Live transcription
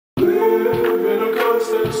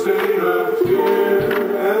state of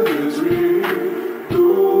fear and misery.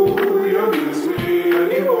 No, you're me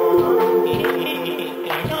anymore.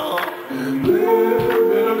 And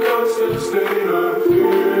live in a constant state of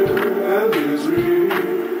fear and misery.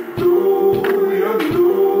 No, you're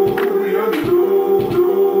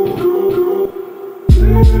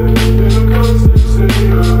live in a constant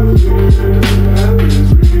state of fear and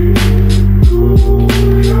misery. No,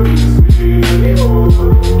 you're me anymore.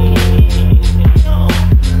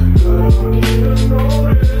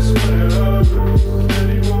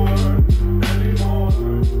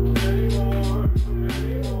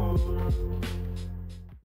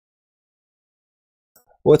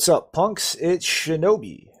 What's up, punks? It's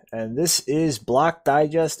Shinobi, and this is Block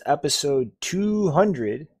Digest episode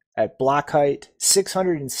 200 at block height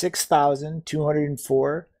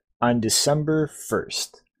 606,204 on December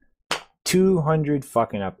 1st. 200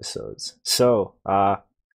 fucking episodes. So,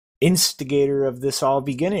 instigator of this all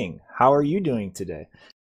beginning, how are you doing today?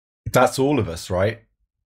 That's all of us, right?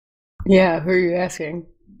 Yeah, who are you asking?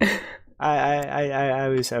 I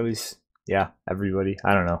was, yeah, everybody.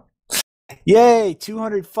 I don't know. Yay,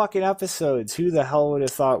 200 fucking episodes. Who the hell would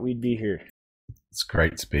have thought we'd be here? It's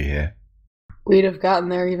great to be here. We'd have gotten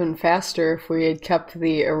there even faster if we had kept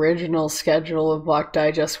the original schedule of Block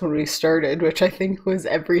Digest when we started, which I think was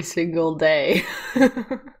every single day.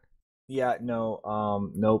 Yeah, no,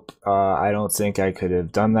 nope. I don't think I could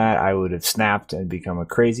have done that. I would have snapped and become a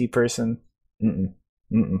crazy person. The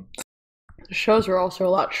shows are also a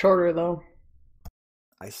lot shorter, though.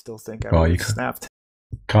 I still think I would have snapped.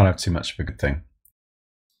 Can't have too much of a good thing.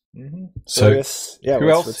 Mm-hmm. So, guess, yeah, who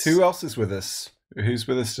else is with us? Who's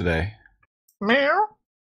with us today? Meow.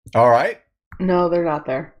 All right. No, they're not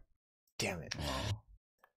there. Damn it.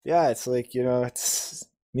 Yeah, it's like, it's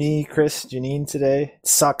me, Chris, Janine today. It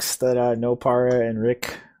sucks that Nopara and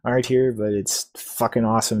Rick aren't here, but it's fucking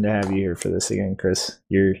awesome to have you here for this again, Chris.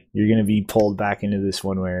 You're gonna be pulled back into this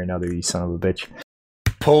one way or another, you son of a bitch.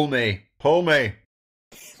 Pull me.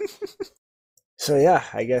 So yeah,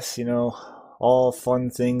 I guess, all fun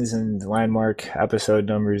things and landmark episode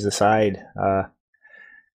numbers aside,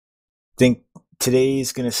 think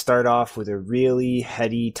today's going to start off with a really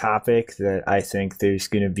heady topic that I think there's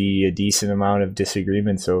going to be a decent amount of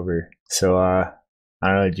disagreements over. So, I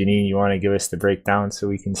don't know, Janine, you want to give us the breakdown so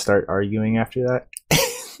we can start arguing after that?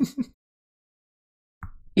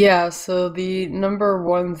 Yeah, so the number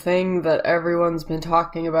one thing that everyone's been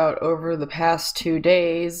talking about over the past 2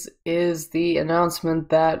 days is the announcement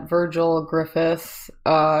that Virgil Griffith,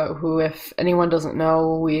 who, if anyone doesn't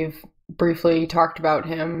know, we've briefly talked about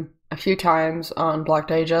him a few times on Block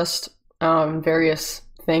Digest, various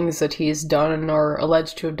things that he's done or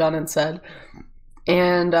alleged to have done and said.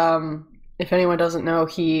 And if anyone doesn't know,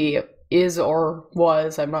 he is or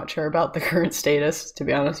was, I'm not sure about the current status, to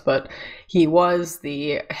be honest, but he was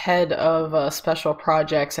the head of special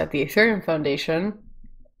projects at the Ethereum Foundation.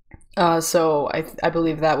 So I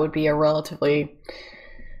believe that would be a relatively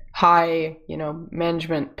high,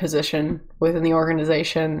 management position within the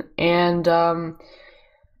organization. And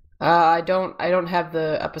I don't have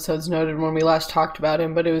the episodes noted when we last talked about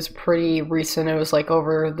him, but it was pretty recent. It was like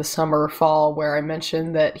over the summer, fall, where I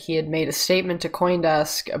mentioned that he had made a statement to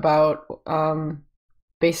CoinDesk about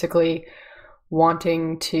basically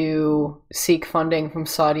wanting to seek funding from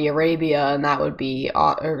Saudi Arabia, and that would be,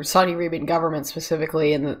 or Saudi Arabian government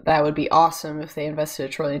specifically, and that would be awesome if they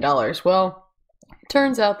invested $1 trillion. Well,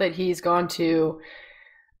 turns out that he's gone to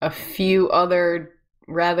a few other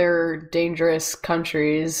rather dangerous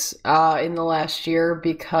countries in the last year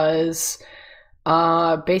because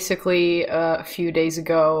basically a few days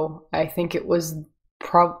ago, I think it was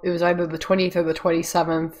either the 20th or the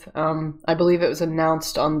 27th. I believe it was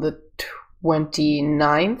announced on the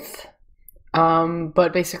 29th.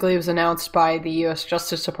 But basically it was announced by the U.S.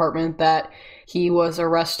 Justice Department that he was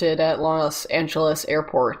arrested at Los Angeles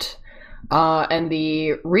airport. And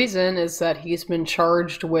the reason is that he's been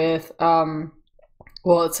charged with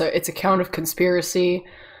it's a count of conspiracy,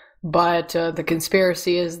 but the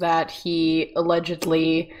conspiracy is that he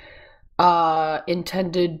allegedly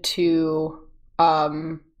intended to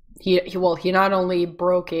he not only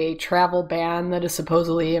broke a travel ban that is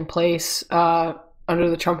supposedly in place under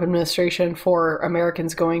the Trump administration for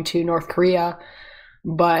Americans going to North Korea,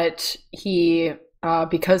 but he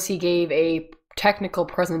because he gave a technical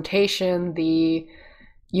presentation, the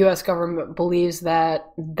U.S. government believes that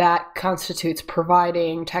constitutes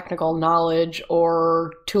providing technical knowledge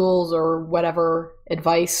or tools or whatever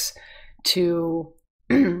advice to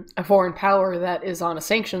a foreign power that is on a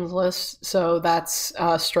sanctions list. So that's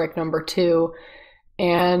strike number 2.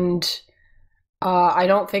 And I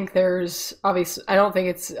don't think I don't think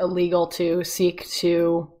it's illegal to seek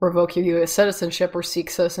to revoke your U.S. citizenship or seek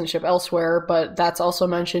citizenship elsewhere, but that's also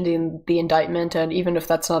mentioned in the indictment, and even if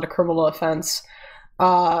that's not a criminal offense,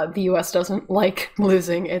 the U.S. doesn't like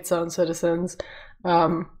losing its own citizens.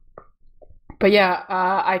 But yeah,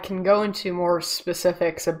 I can go into more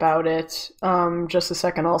specifics about it. Just a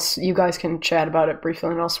second. You guys can chat about it briefly,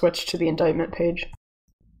 and I'll switch to the indictment page.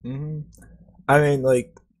 Mm-hmm. I mean,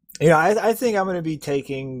 like, I think I'm going to be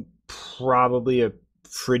taking probably a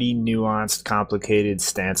pretty nuanced, complicated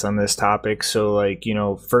stance on this topic. So, like,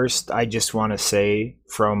 first, I just want to say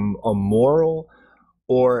from a moral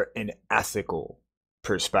or an ethical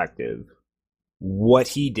perspective, what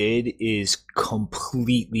he did is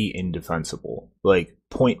completely indefensible, like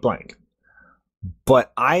point blank.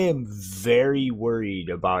 But I am very worried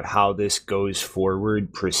about how this goes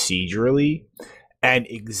forward procedurally and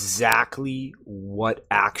exactly what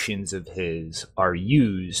actions of his are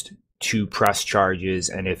used to press charges,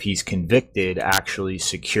 and if he's convicted, actually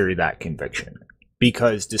secure that conviction.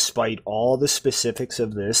 Because despite all the specifics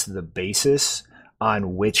of this, the basis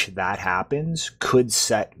on which that happens could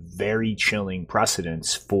set very chilling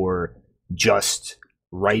precedents for just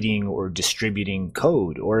writing or distributing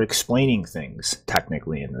code or explaining things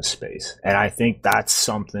technically in this space. And I think that's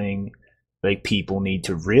something like people need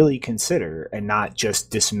to really consider and not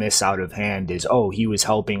just dismiss out of hand as, oh, he was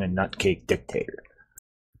helping a nutcake dictator.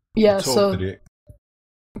 Yeah, Go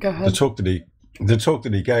ahead. The talk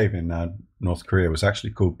that he gave in North Korea was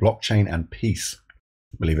actually called Blockchain and Peace,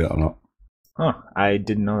 believe it or not. Huh, I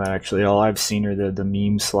didn't know that actually. All I've seen are the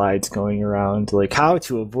meme slides going around, like how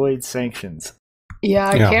to avoid sanctions. Yeah,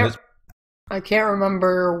 I can't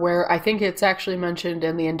remember where. I think it's actually mentioned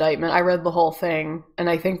in the indictment. I read the whole thing, and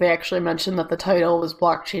I think they actually mentioned that the title was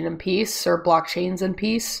Blockchain and Peace, or Blockchains and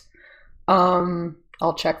Peace.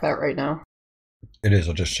 I'll check that right now. It is,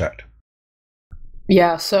 I just checked.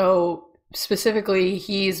 Yeah, so specifically,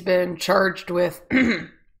 he's been charged with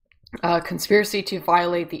conspiracy to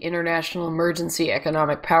violate the International Emergency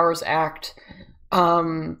Economic Powers Act.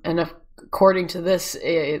 And according to this, so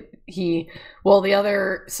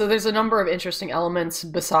there's a number of interesting elements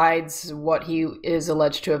besides what he is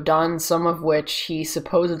alleged to have done, some of which he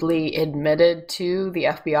supposedly admitted to the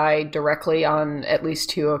FBI directly on at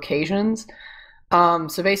least 2 occasions.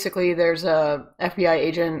 So basically there's a FBI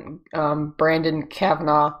agent, Brandon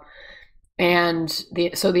Kavanaugh, and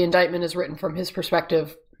the indictment is written from his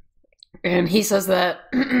perspective. And he says that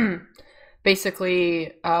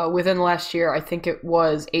basically within the last year, I think it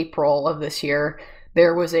was April of this year,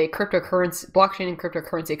 there was a blockchain and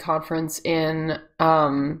cryptocurrency conference in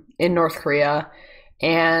North Korea,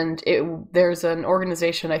 and there's an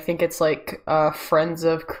organization, I think it's like Friends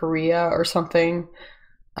of Korea or something.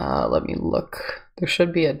 Let me look. There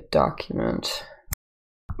should be a document.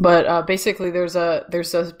 But basically, there's a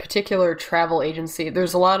particular travel agency.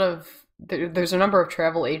 There's a number of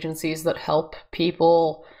travel agencies that help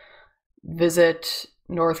people visit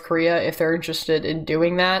North Korea if they're interested in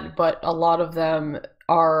doing that, but a lot of them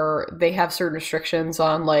they have certain restrictions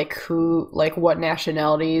on what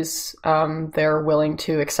nationalities they're willing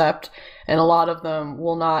to accept, and a lot of them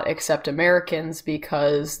will not accept Americans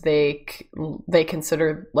because they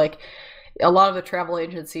consider, like, a lot of the travel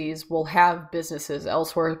agencies will have businesses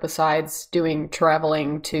elsewhere besides doing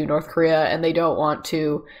traveling to North Korea, and they don't want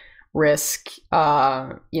to risk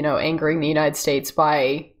angering the United States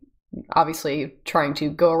by obviously trying to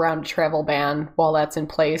go around a travel ban while that's in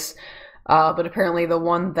place. But apparently the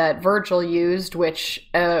one that Virgil used, which,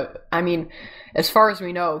 as far as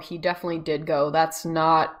we know, he definitely did go. That's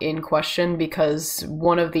not in question, because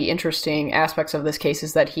one of the interesting aspects of this case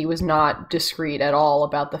is that he was not discreet at all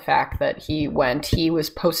about the fact that he went. He was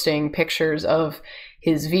posting pictures of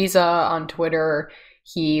his visa on Twitter.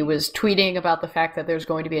 He was tweeting about the fact that there's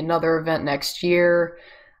going to be another event next year.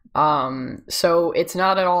 So it's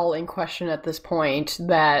not at all in question at this point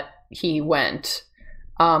that he went.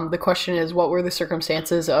 The question is, what were the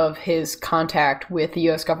circumstances of his contact with the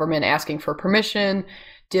U.S. government asking for permission?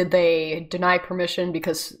 Did they deny permission?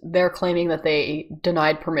 Because they're claiming that they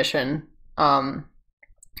denied permission. And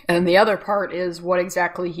the other part is what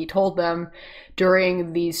exactly he told them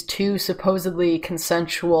during these 2 supposedly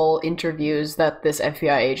consensual interviews that this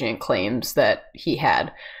FBI agent claims that he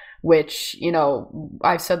had. Which,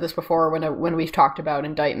 I've said this before when we've talked about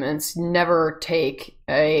indictments, never take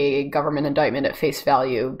a government indictment at face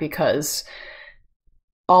value, because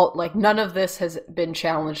none of this has been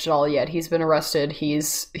challenged at all yet. He's been arrested.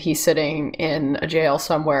 He's sitting in a jail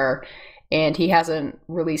somewhere, and he hasn't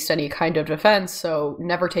released any kind of defense. So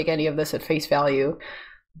never take any of this at face value.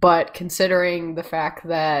 But considering the fact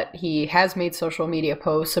that he has made social media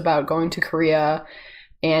posts about going to Korea,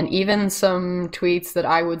 and even some tweets that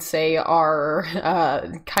I would say are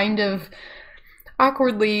kind of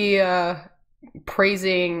awkwardly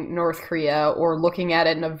praising North Korea or looking at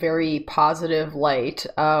it in a very positive light,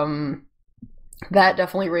 that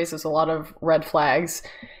definitely raises a lot of red flags.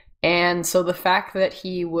 And so the fact that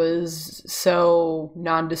he was so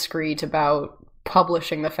nondiscreet about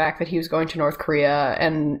publishing the fact that he was going to North Korea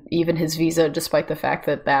and even his visa, despite the fact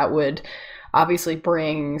that that would obviously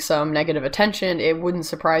bring some negative attention, it wouldn't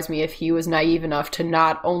surprise me if he was naive enough to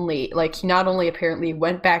not only apparently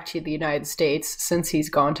went back to the United States since he's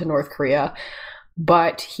gone to North Korea,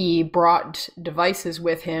 but he brought devices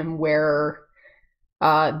with him where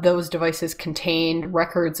those devices contained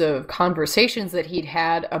records of conversations that he'd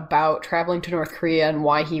had about traveling to North Korea and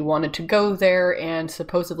why he wanted to go there. And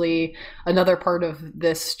supposedly another part of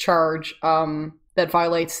this charge that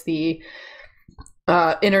violates the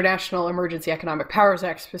International Emergency Economic Powers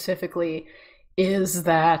Act specifically is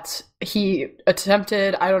that he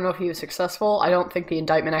attempted, I don't know if he was successful, I don't think the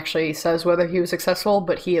indictment actually says whether he was successful,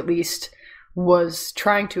 but he at least was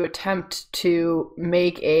trying to attempt to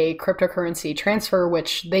make a cryptocurrency transfer,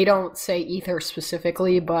 which they don't say Ether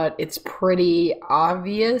specifically, but it's pretty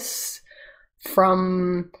obvious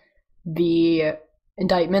from the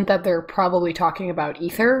indictment that they're probably talking about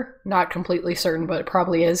Ether. Not completely certain, but it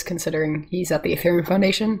probably is, considering he's at the Ethereum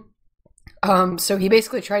Foundation. So he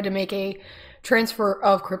basically tried to make a transfer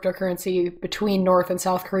of cryptocurrency between North and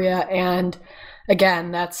South Korea, and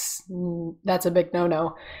again, that's a big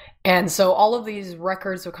no-no. And so all of these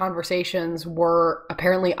records of conversations were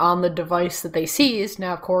apparently on the device that they seized.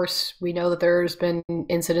 Now, of course, we know that there's been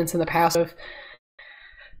incidents in the past of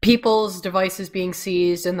people's devices being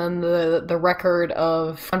seized, and then the record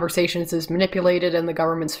of conversations is manipulated in the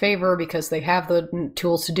government's favor because they have the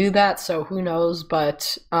tools to do that. So who knows?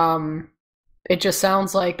 But it just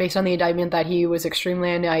sounds like, based on the indictment, that he was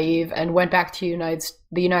extremely naive and went back to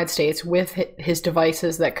the United States with his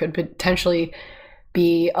devices that could potentially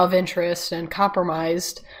be of interest and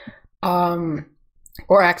compromised or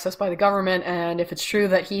accessed by the government. And if it's true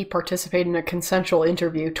that he participated in a consensual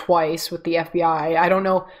interview twice with the FBI, I don't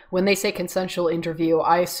know, when they say consensual interview,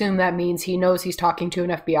 I assume that means he knows he's talking to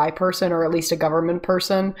an FBI person or at least a government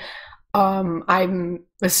person. I'm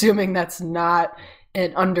assuming that's not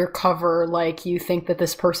an undercover, like you think that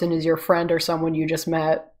this person is your friend or someone you just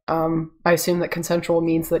met. I assume that consensual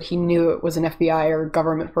means that he knew it was an FBI or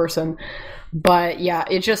government person. But yeah,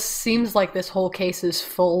 it just seems like this whole case is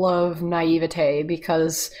full of naivete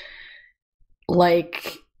because,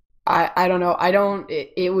 like, I don't know.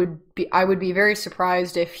 I would be very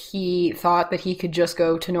surprised if he thought that he could just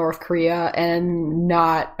go to North Korea and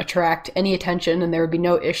not attract any attention and there would be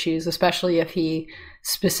no issues, especially if he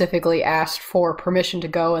specifically asked for permission to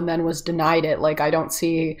go and then was denied it. Like, I don't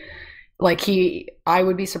see... I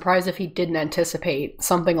would be surprised if he didn't anticipate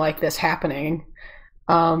something like this happening,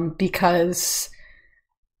 because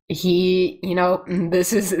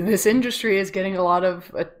this industry is getting a lot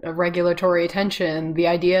of regulatory attention. The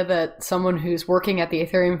idea that someone who's working at the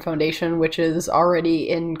Ethereum Foundation, which is already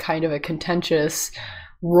in kind of a contentious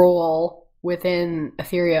role within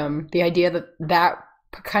Ethereum, the idea that that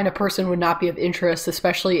kind of person would not be of interest,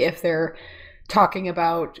 especially if they're talking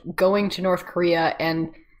about going to North Korea. And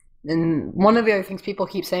one of the other things people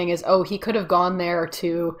keep saying is, oh, he could have gone there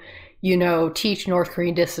to, teach North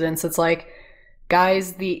Korean dissidents. It's like,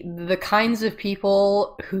 guys, the kinds of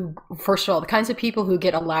people who, first of all, the kinds of people who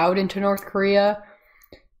get allowed into North Korea,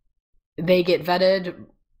 they get vetted.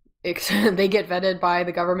 They get vetted by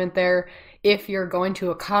the government there. If you're going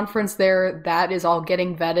to a conference there, that is all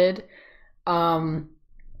getting vetted.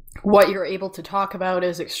 What you're able to talk about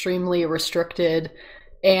is extremely restricted.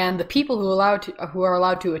 And the people who are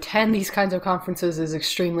allowed to attend these kinds of conferences is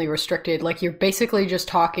extremely restricted. Like, you're basically just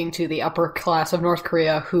talking to the upper class of North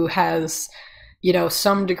Korea who has,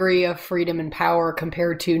 some degree of freedom and power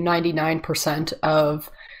compared to 99%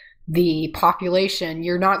 of the population.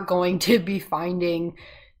 You're not going to be finding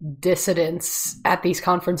dissidents at these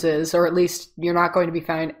conferences, or at least you're not going to be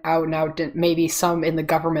found out and out. Maybe some in the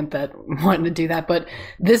government that want to do that, but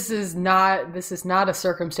this is not a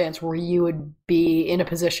circumstance where you would be in a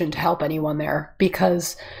position to help anyone there,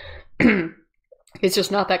 because it's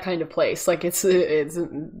just not that kind of place. Like,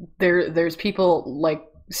 there's people like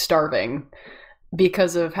starving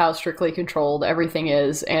because of how strictly controlled everything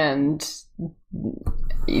is, and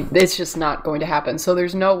it's just not going to happen. So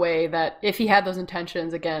there's no way that if he had those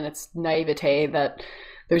intentions, again, it's naivete, that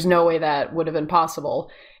there's no way that would have been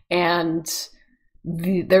possible. And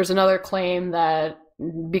there's another claim that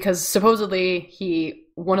because supposedly he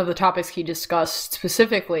one of the topics he discussed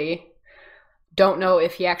specifically, don't know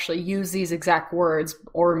if he actually used these exact words,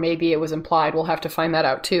 or maybe it was implied. We'll have to find that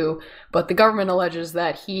out too. But the government alleges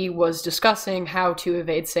that he was discussing how to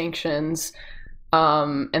evade sanctions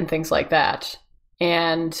and things like that.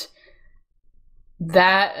 And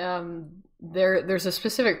that there's a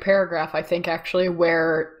specific paragraph, I think, actually,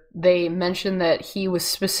 where they mention that he was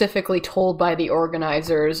specifically told by the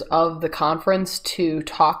organizers of the conference to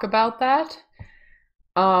talk about that.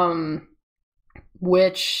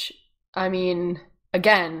 Which, I mean,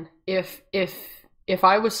 again, if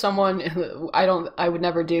I was someone who, I would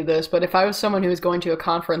never do this, but if I was someone who was going to a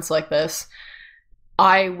conference like this,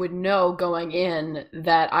 I would know going in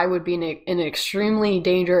that I would be in an extremely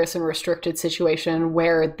dangerous and restricted situation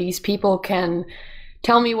where these people can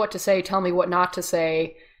tell me what to say, tell me what not to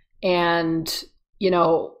say, and, you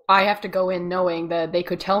know, I have to go in knowing that they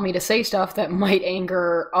could tell me to say stuff that might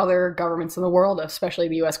anger other governments in the world, especially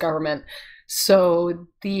the US government. So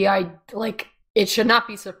it should not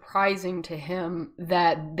be surprising to him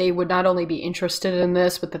that they would not only be interested in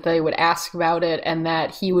this, but that they would ask about it, and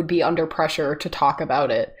that he would be under pressure to talk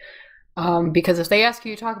about it. Because if they ask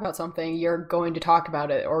you to talk about something, you're going to talk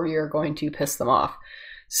about it, or you're going to piss them off.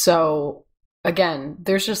 So again,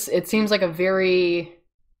 he seems like a very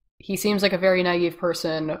naive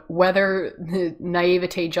person. Whether the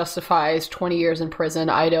naivete justifies 20 years in prison,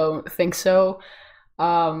 I don't think so.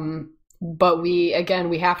 But we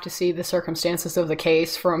have to see the circumstances of the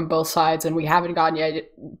case from both sides, and we haven't gotten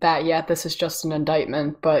that yet. This is just an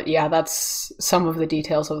indictment, but yeah, that's some of the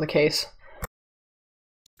details of the case.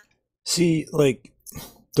 See, like,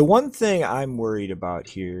 the one thing I'm worried about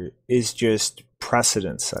here is just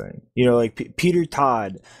precedent setting. You know, like Peter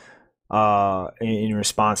Todd, in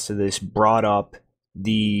response to this, brought up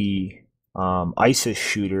the ISIS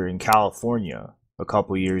shooter in California a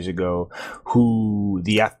couple years ago, who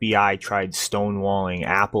the FBI tried stonewalling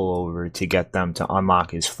Apple over to get them to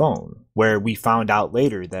unlock his phone, where we found out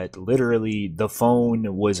later that literally the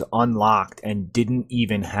phone was unlocked and didn't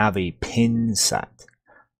even have a pin set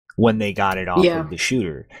when they got it off of the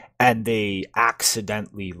shooter, and they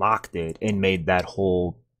accidentally locked it and made that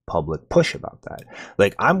whole public push about that.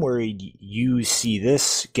 Like, I'm worried you see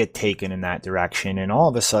this get taken in that direction, and all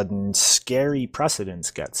of a sudden scary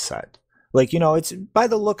precedents get set. Like, you know, it's, by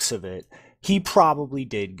the looks of it, he probably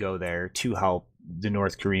did go there to help the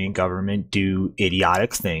North Korean government do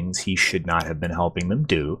idiotic things he should not have been helping them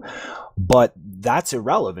do. But that's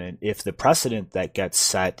irrelevant if the precedent that gets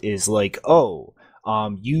set is like, oh,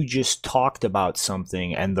 you just talked about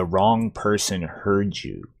something and the wrong person heard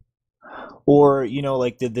you. Or, you know,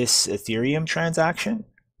 like this Ethereum transaction.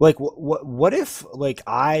 Like, what if, like,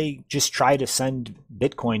 I just try to send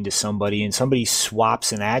Bitcoin to somebody and somebody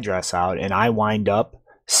swaps an address out and I wind up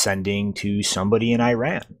sending to somebody in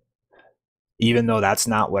Iran, even though that's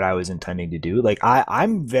not what I was intending to do? Like,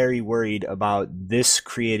 I'm very worried about this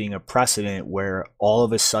creating a precedent where all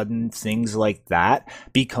of a sudden things like that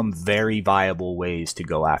become very viable ways to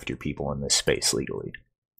go after people in this space legally.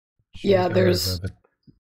 Should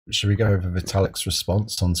we go over Vitalik's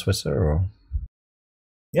response on Twitter, or?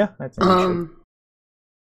 Yeah, I think we should.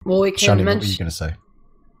 Well, we can Shani, mention. What were you going to say?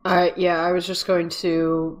 I was just going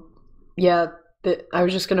to. I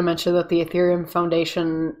was just going to mention that the Ethereum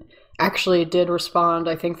Foundation actually did respond.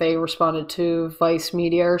 I think they responded to Vice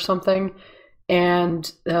Media or something, and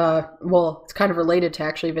it's kind of related to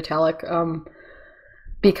actually Vitalik,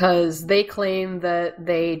 because they claim that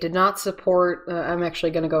they did not support. I'm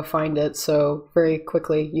actually going to go find it, so very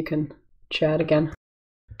quickly you can chat again.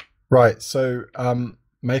 Right. So,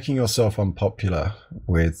 making yourself unpopular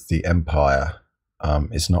with the empire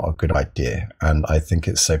is not a good idea. And I think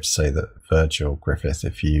it's safe to say that Virgil Griffith,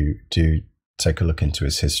 if you do take a look into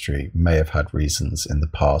his history, may have had reasons in the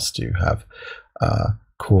past to have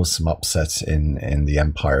caused some upset in the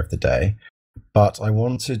empire of the day. But I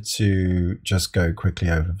wanted to just go quickly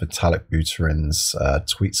over Vitalik Buterin's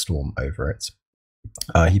tweet storm over it.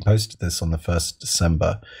 He posted this on the 1st of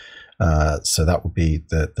December. So that would be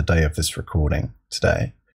the day of this recording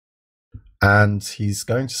today. And he's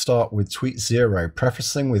going to start with tweet 0,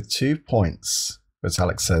 prefacing with 2 points.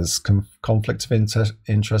 Vitalik says, conflict of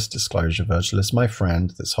interest disclosure. Virgil is my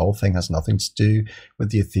friend. This whole thing has nothing to do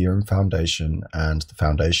with the Ethereum Foundation, and the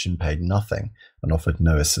foundation paid nothing and offered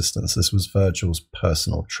no assistance. This was Virgil's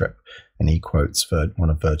personal trip. And he quotes one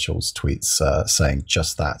of Virgil's tweets saying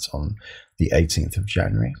just that on the 18th of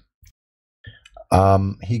January.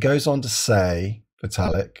 He goes on to say,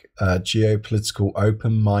 Vitalik, geopolitical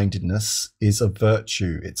open-mindedness is a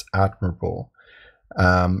virtue. It's admirable.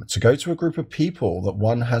 To go to a group of people that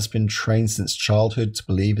one has been trained since childhood to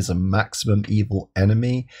believe is a maximum evil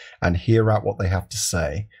enemy and hear out what they have to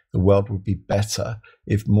say. The world would be better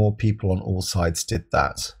if more people on all sides did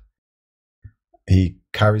that. He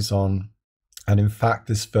carries on, and in fact,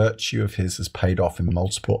 this virtue of his has paid off in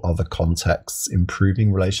multiple other contexts,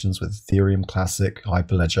 improving relations with Ethereum Classic,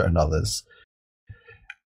 Hyperledger, and others.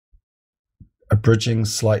 Abridging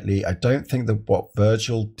slightly, I don't think that what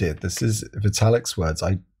Virgil did, this is Vitalik's words,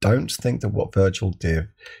 I don't think that what Virgil did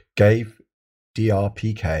gave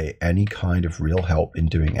DRPK any kind of real help in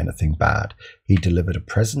doing anything bad. He delivered a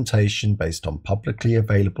presentation based on publicly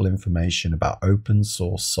available information about open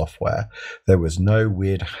source software. There was no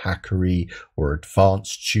weird hackery or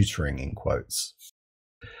advanced tutoring in quotes.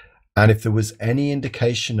 And if there was any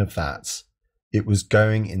indication of that, it was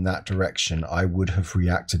going in that direction, I would have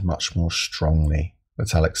reacted much more strongly,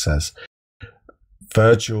 Vitalik says.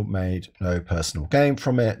 Virgil made no personal gain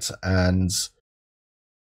from it, and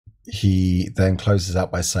he then closes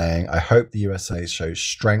out by saying, I hope the USA shows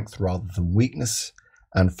strength rather than weakness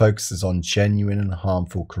and focuses on genuine and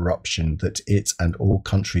harmful corruption that it and all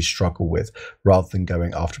countries struggle with, rather than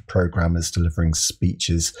going after programmers delivering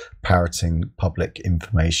speeches parroting public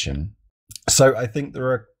information. So I think there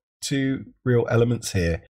are two real elements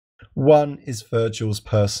here. One is Virgil's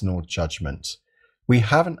personal judgment. We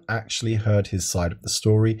haven't actually heard his side of the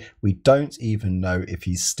story. We don't even know if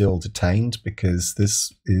he's still detained, because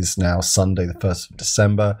this is now Sunday, the 1st of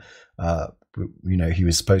December. He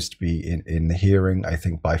was supposed to be in the hearing, I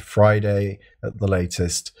think, by Friday at the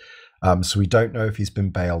latest. So we don't know if he's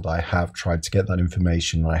been bailed. I have tried to get that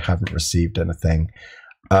information, and I haven't received anything.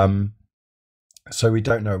 So we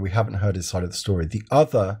don't know. We haven't heard his side of the story. The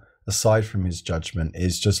other, aside from his judgment,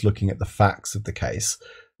 is just looking at the facts of the case.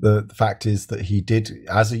 The fact is that he did,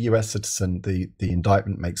 as a US citizen, the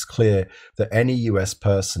indictment makes clear that any US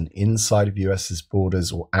person inside of US's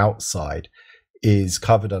borders or outside is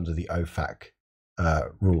covered under the OFAC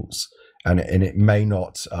rules. And it may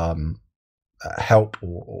not help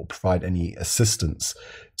or provide any assistance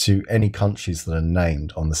to any countries that are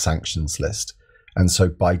named on the sanctions list. And so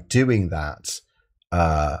by doing that,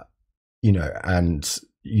 then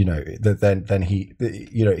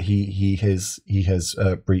he has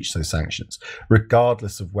breached those sanctions,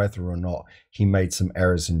 regardless of whether or not he made some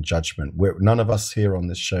errors in judgment. None of us here on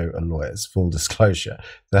this show are lawyers, full disclosure.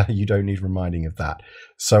 That you don't need reminding of that.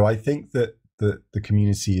 So I think that the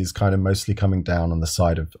community is kind of mostly coming down on the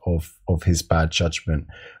side of his bad judgment.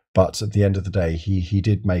 But at the end of the day, he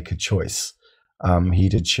did make a choice. He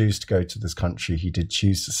did choose to go to this country. He did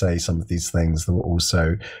choose to say some of these things. There were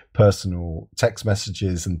also personal text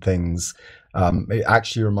messages and things. It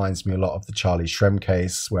actually reminds me a lot of the Charlie Shrem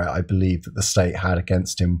case, where I believe that the state had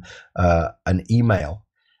against him an email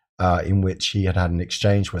in which he had an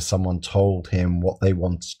exchange where someone told him what they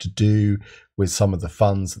wanted to do with some of the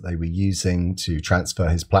funds that they were using to transfer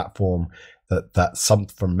his platform. That some,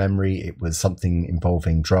 from memory, it was something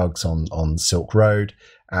involving drugs on Silk Road.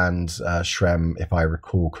 And Shrem, if I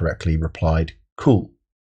recall correctly, replied, cool.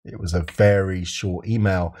 It was a very short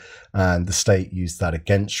email, and the state used that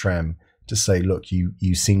against Shrem to say, look,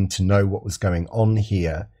 you seem to know what was going on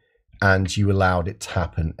here, and you allowed it to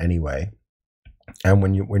happen anyway. And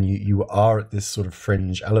when you are at this sort of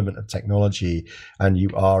fringe element of technology, and you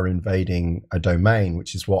are invading a domain,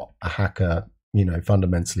 which is what a hacker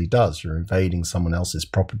fundamentally does. You're invading someone else's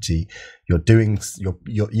property.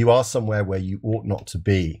 You are somewhere where you ought not to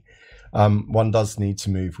be. One does need to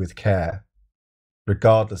move with care,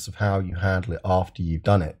 regardless of how you handle it after you've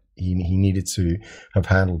done it. He needed to have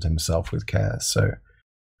handled himself with care. So,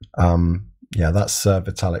 that's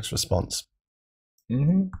Vitalik's response.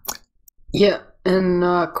 Mm-hmm. Yeah,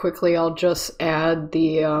 and quickly I'll just add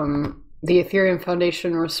the Ethereum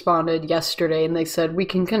Foundation responded yesterday, and they said, we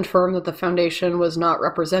can confirm that the Foundation was not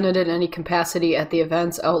represented in any capacity at the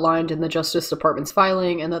events outlined in the Justice Department's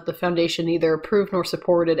filing, and that the Foundation neither approved nor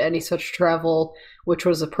supported any such travel, which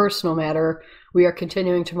was a personal matter. We are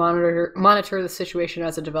continuing to monitor the situation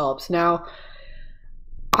as it develops. Now,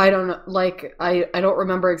 I don't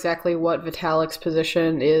remember exactly what Vitalik's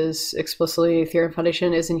position is explicitly in the Ethereum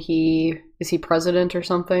Foundation. Is he president or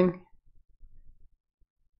something?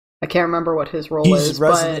 I can't remember what his role is. He's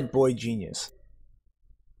resident boy genius.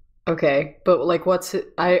 Okay, but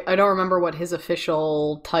I don't remember what his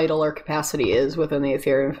official title or capacity is within the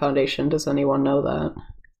Ethereum Foundation. Does anyone know that?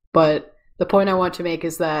 But the point I want to make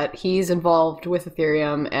is that he's involved with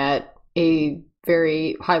Ethereum at a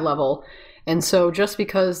very high level. And so just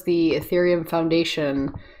because the Ethereum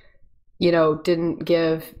Foundation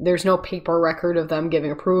there's no paper record of them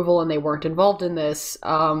giving approval and they weren't involved in this.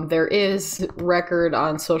 There is record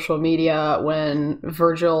on social media when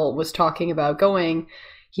Virgil was talking about going,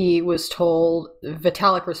 he was told,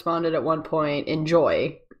 Vitalik responded at one point,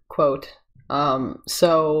 "Enjoy," quote.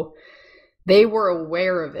 So they were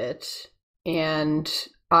aware of it, and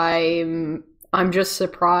I'm just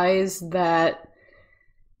surprised that,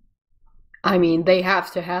 I mean, they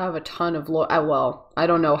have to have a ton of well, I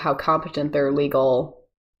don't know how competent their legal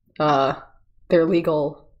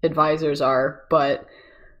advisors are, but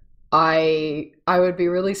I would be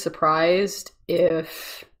really surprised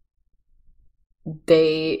if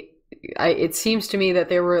it seems to me that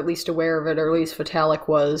they were at least aware of it, or at least Vitalik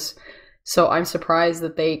was. So I'm surprised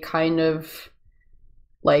that they kind of,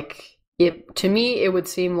 like, to me, it would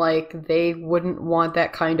seem like they wouldn't want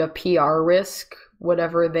that kind of PR risk,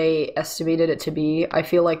 whatever they estimated it to be. I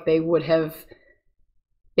feel like they would have,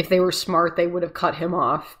 if they were smart, they would have cut him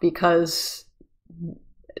off, because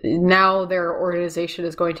now their organization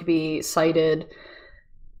is going to be cited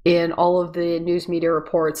in all of the news media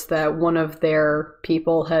reports that one of their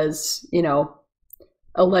people has,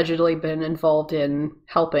 allegedly been involved in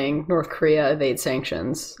helping North Korea evade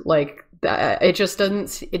sanctions. Like,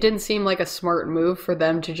 it didn't seem like a smart move for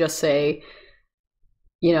them to just say,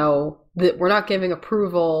 that we're not giving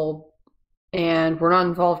approval and we're not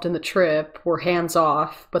involved in the trip, we're hands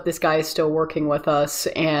off, but this guy is still working with us,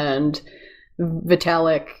 and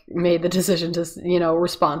Vitalik made the decision to,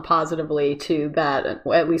 respond positively to that,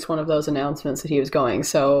 at least one of those announcements that he was going.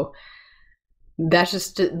 So that's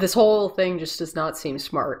just, this whole thing just does not seem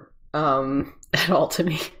smart at all to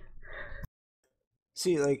me.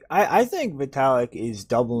 See, like, I think Vitalik is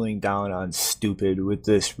doubling down on stupid with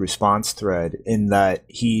this response thread, in that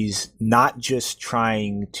he's not just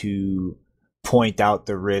trying to point out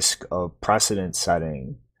the risk of precedent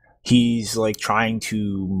setting. He's like trying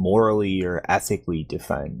to morally or ethically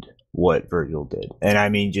defend what Virgil did. And I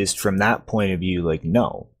mean, just from that point of view, like,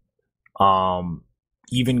 no.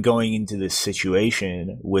 Even going into this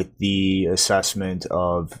situation with the assessment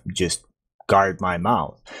of just guard my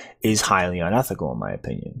mouth is highly unethical, in my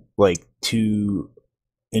opinion. Like, to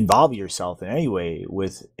involve yourself in any way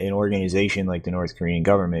with an organization like the North Korean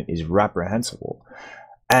government is reprehensible.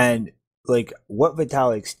 And like, what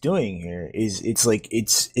Vitalik's doing here is,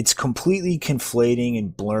 it's completely conflating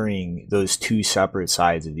and blurring those two separate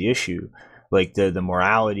sides of the issue, like the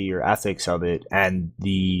morality or ethics of it and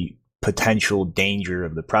the potential danger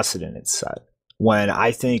of the precedent it's set. When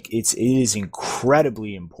I think it is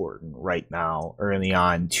incredibly important right now, early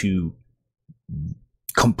on, to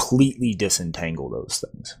completely disentangle those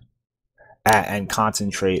things and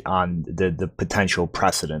concentrate on the potential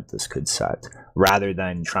precedent this could set, rather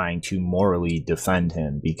than trying to morally defend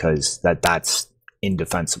him, because that's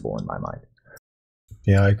indefensible in my mind.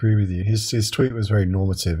 Yeah, I agree with you. His tweet was very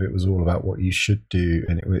normative. It was all about what you should do,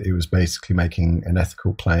 and it was basically making an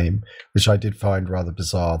ethical claim, which I did find rather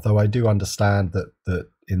bizarre. Though I do understand that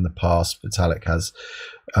in the past, Vitalik has,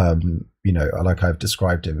 like I've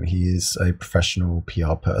described him, he is a professional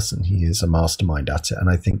PR person. He is a mastermind at it, and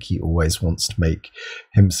I think he always wants to make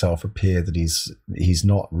himself appear that he's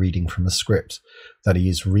not reading from a script, that he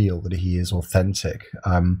is real, that he is authentic,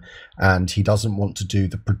 and he doesn't want to do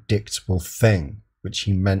the predictable thing, which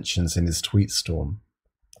he mentions in his tweet storm.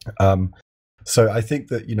 So I think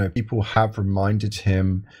that, people have reminded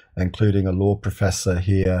him, including a law professor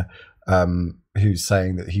here, who's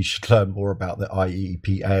saying that he should learn more about the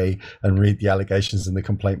IEPA and read the allegations in the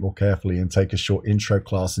complaint more carefully and take a short intro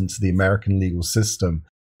class into the American legal system.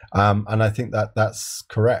 And I think that that's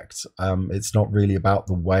correct. It's not really about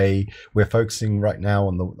the way we're focusing right now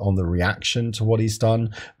on the reaction to what he's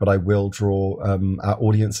done, but I will draw our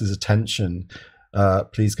audience's attention.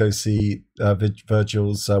 Please go see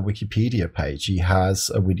Virgil's Wikipedia page. He has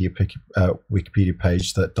a Wikipedia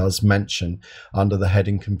page that does mention, under the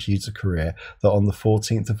heading Computer Career, that on the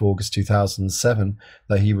 14th of August 2007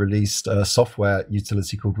 that he released a software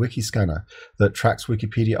utility called Wikiscanner that tracks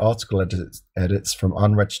Wikipedia article edits from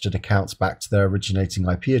unregistered accounts back to their originating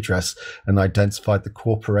IP address and identified the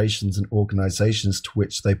corporations and organizations to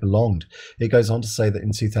which they belonged. It goes on to say that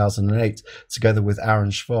in 2008, together with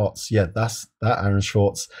Aaron Schwartz, Aaron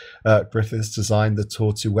Schwartz, Griffiths designed the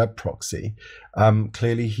Tor2 web proxy.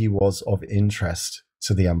 Clearly he was of interest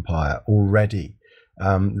to the empire already.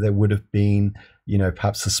 There would have been,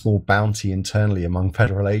 perhaps a small bounty internally among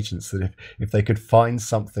federal agents that if they could find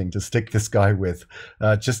something to stick this guy with,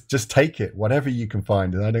 just take it, whatever you can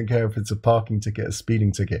find. And I don't care if it's a parking ticket, a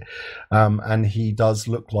speeding ticket. And he does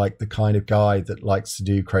look like the kind of guy that likes to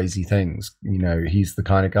do crazy things. He's the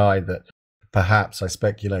kind of guy that perhaps I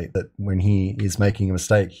speculate that when he is making a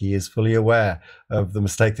mistake, he is fully aware of the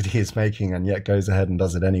mistake that he is making and yet goes ahead and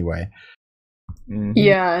does it anyway. Mhm.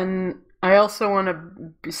 Yeah, and I also want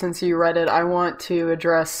to, since you read it, I want to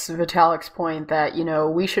address Vitalik's point that,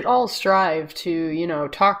 we should all strive to,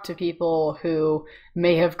 talk to people who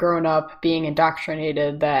may have grown up being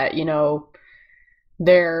indoctrinated that,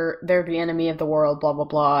 they're the enemy of the world, blah blah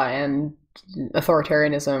blah, and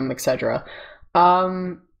authoritarianism, etc.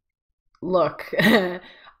 Look,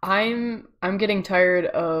 I'm getting tired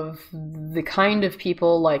of the kind of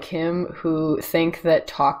people like him who think that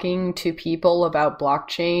talking to people about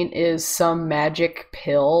blockchain is some magic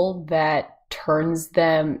pill that turns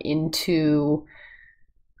them into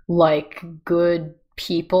like good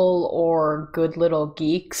people or good little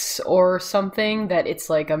geeks or something, that it's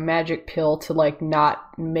like a magic pill to like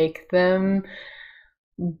not make them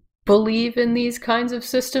believe in these kinds of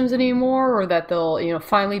systems anymore, or that they'll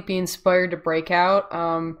finally be inspired to break out.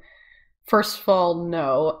 First of all,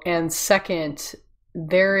 no, and second,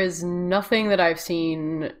 there is nothing that I've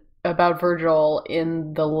seen about Virgil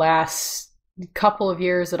in the last couple of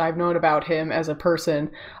years that I've known about him as a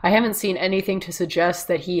person. I haven't seen anything to suggest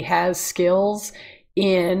that he has skills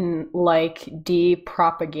in like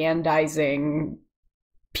de-propagandizing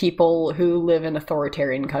people who live in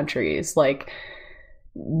authoritarian countries. Like,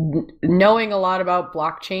 knowing a lot about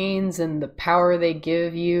blockchains and the power they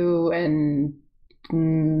give you and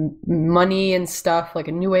money and stuff, like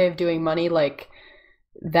a new way of doing money, like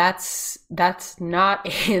that's not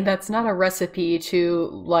that's not a recipe to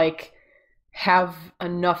like have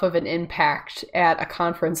enough of an impact at a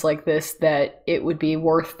conference like this that it would be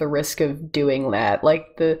worth the risk of doing that.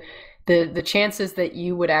 Like the chances that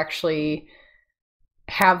you would actually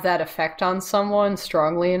have that effect on someone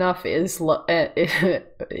strongly enough is not,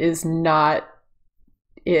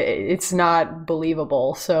 it's not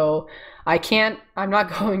believable. So I'm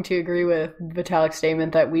not going to agree with Vitalik's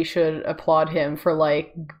statement that we should applaud him for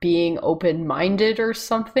like being open-minded or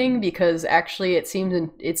something, because actually it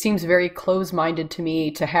seems very close-minded to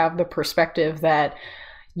me to have the perspective that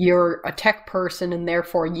you're a tech person and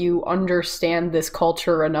therefore you understand this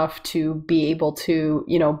culture enough to be able to,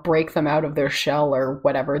 break them out of their shell or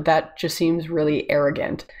whatever. That just seems really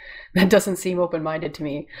arrogant. That doesn't seem open-minded to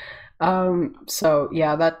me. So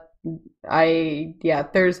yeah,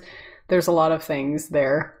 there's a lot of things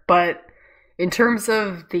there, but in terms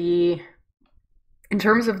of the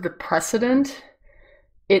precedent,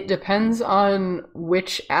 it depends on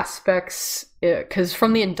which aspects, because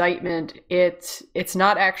from the indictment, it's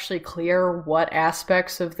not actually clear what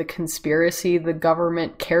aspects of the conspiracy the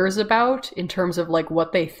government cares about in terms of like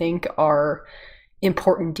what they think are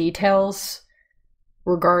important details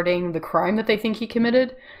regarding the crime that they think he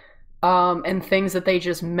committed, and things that they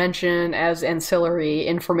just mention as ancillary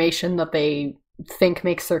information that they think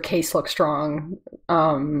makes their case look strong.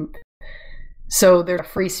 So there's a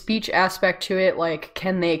free speech aspect to it, like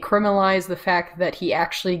can they criminalize the fact that he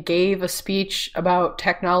actually gave a speech about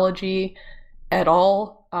technology at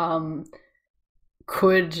all? What's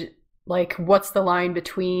the line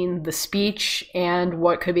between the speech and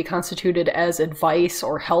what could be constituted as advice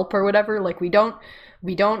or help or whatever? Like we don't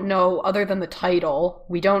know, other than the title,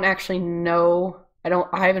 we don't actually know.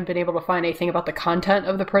 I haven't been able to find anything about the content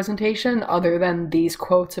of the presentation other than these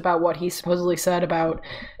quotes about what he supposedly said about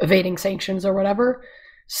evading sanctions or whatever.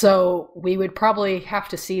 So we would probably have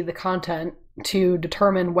to see the content to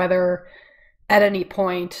determine whether at any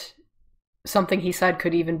point something he said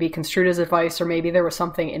could even be construed as advice, or maybe there was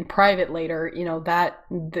something in private later, that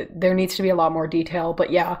there needs to be a lot more detail.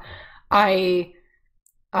 But yeah, I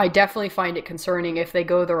definitely find it concerning if they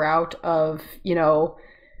go the route of,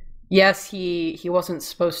 yes, he wasn't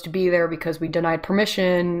supposed to be there because we denied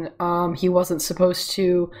permission. He wasn't supposed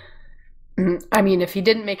to. I mean, if he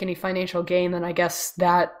didn't make any financial gain, then I guess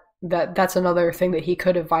that's another thing that he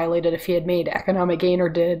could have violated. If he had made economic gain or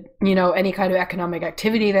did, any kind of economic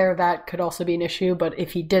activity there, that could also be an issue. But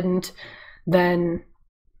if he didn't, then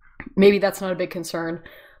maybe that's not a big concern.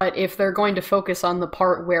 But if they're going to focus on the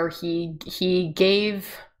part where he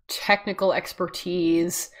gave technical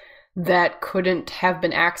expertise that couldn't have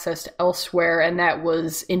been accessed elsewhere, and that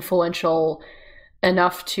was influential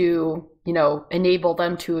enough to, enable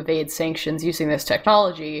them to evade sanctions using this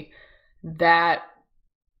technology, that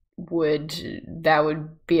would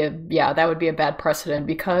be a bad precedent,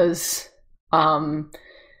 because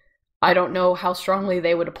I don't know how strongly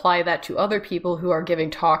they would apply that to other people who are giving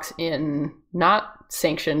talks in not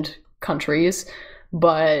sanctioned countries,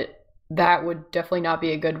 but that would definitely not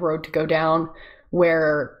be a good road to go down,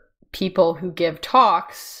 where people who give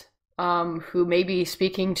talks, who may be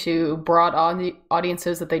speaking to broad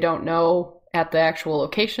audiences that they don't know, at the actual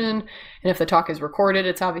location. And if the talk is recorded,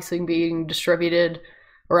 it's obviously being distributed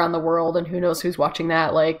around the world, and who knows who's watching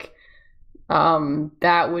that. Like,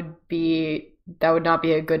 that would not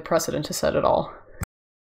be a good precedent to set at all.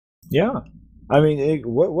 Yeah. I mean,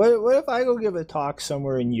 what if I go give a talk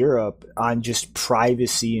somewhere in Europe on just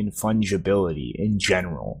privacy and fungibility in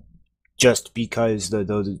general, just because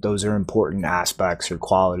those are important aspects or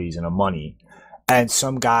qualities in a money, and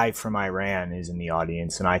some guy from Iran is in the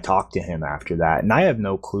audience, and I talk to him after that, and I have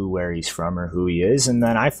no clue where he's from or who he is, and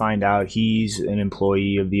then I find out he's an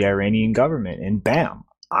employee of the Iranian government, and bam,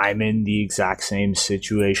 I'm in the exact same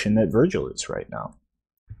situation that Virgil is right now.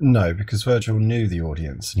 No, because Virgil knew the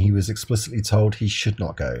audience and he was explicitly told he should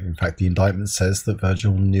not go. In fact, the indictment says that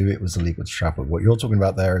Virgil knew it was illegal to travel. What you're talking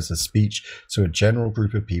about there is a speech to a general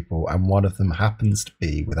group of people, and one of them happens to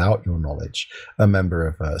be, without your knowledge, a member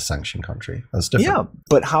of a sanctioned country. That's different. Yeah,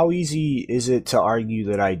 but how easy is it to argue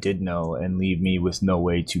that I did know and leave me with no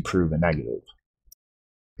way to prove a negative?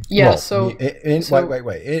 Yeah, well,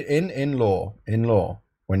 wait. In law,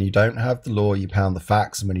 when you don't have the law, you pound the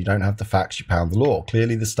facts, and when you don't have the facts, you pound the law.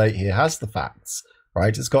 Clearly, the state here has the facts,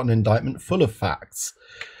 right? It's got an indictment full of facts.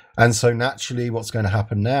 And so naturally, what's going to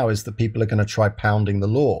happen now is that people are going to try pounding the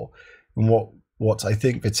law. And what I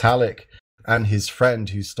think Vitalik and his friend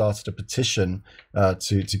who started a petition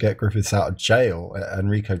to get Griffiths out of jail,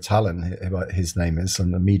 Enrico Tallon, his name is,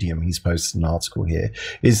 on the Medium, he's posted an article here,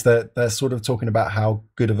 is that they're sort of talking about how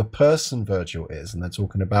good of a person Virgil is, and they're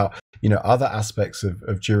talking about, you know, other aspects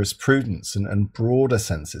of jurisprudence and broader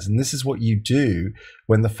senses. And this is what you do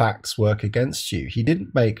when the facts work against you. He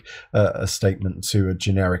didn't make a statement to a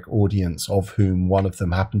generic audience of whom one of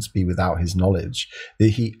them happened to be without his knowledge.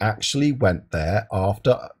 That he actually went there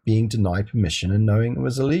after being denied permission and knowing it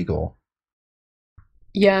was illegal.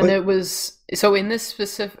 Yeah, and it was, so in this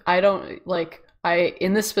specific,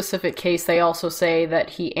 in this specific case, they also say that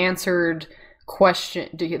he answered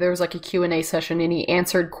there was like a Q&A session, and he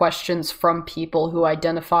answered questions from people who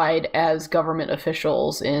identified as government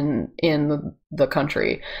officials in the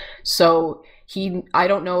country. So I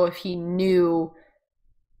don't know if he knew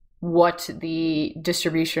what the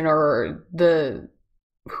distribution or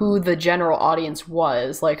who the general audience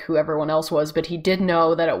was, like who everyone else was, but he did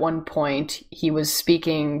know that at one point he was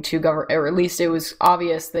speaking to or at least it was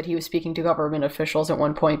obvious that he was speaking to government officials at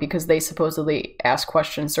one point, because they supposedly asked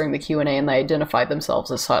questions during the Q&A and they identified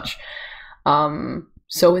themselves as such.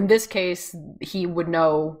 So in this case, he would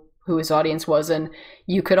know who his audience was. And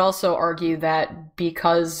you could also argue that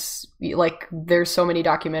because, like, there's so many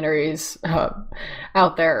documentaries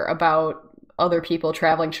out there about other people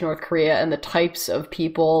traveling to North Korea and the types of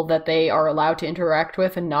people that they are allowed to interact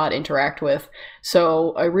with and not interact with.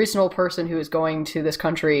 So a reasonable person who is going to this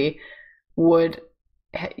country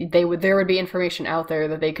there would be information out there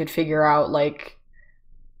that they could figure out, like,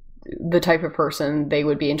 the type of person they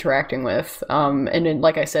would be interacting with. And then,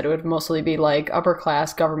 like I said, it would mostly be like upper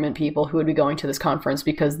class government people who would be going to this conference,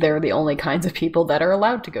 because they're the only kinds of people that are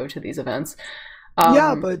allowed to go to these events.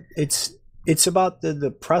 Yeah, but it's about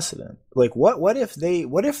the precedent. Like, what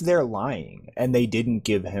if they're lying and they didn't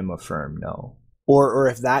give him a firm no, or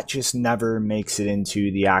if that just never makes it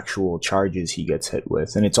into the actual charges he gets hit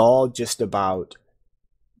with, and it's all just about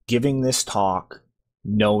giving this talk,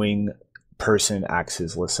 knowing person X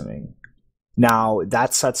is listening. Now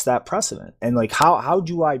that sets that precedent, and like, how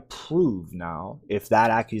do I prove now, if that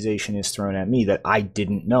accusation is thrown at me, that I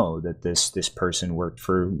didn't know that this person worked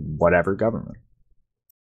for whatever government?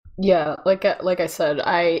 Yeah, like I said,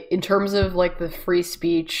 in terms of like the free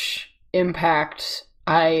speech impact,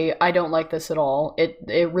 I don't like this at all.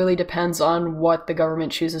 It really depends on what the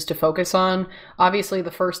government chooses to focus on. Obviously,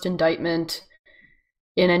 the first indictment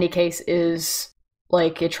in any case is,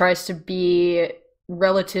 like, it tries to be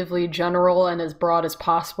relatively general and as broad as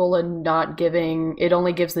possible, and it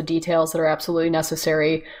only gives the details that are absolutely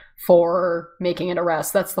necessary for making an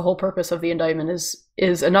arrest. That's the whole purpose of the indictment,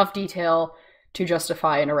 is enough detail to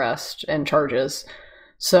justify an arrest and charges.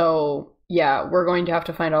 So yeah, we're going to have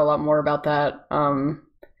to find out a lot more about that.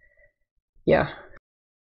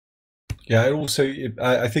 Yeah, also,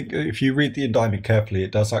 I think if you read the indictment carefully,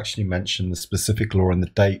 it does actually mention the specific law and the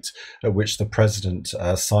date at which the president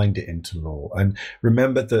signed it into law. And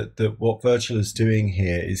remember that what Virgil is doing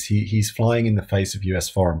here is he's flying in the face of US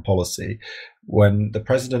foreign policy. When the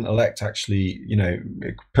president-elect actually,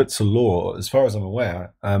 puts a law, as far as I'm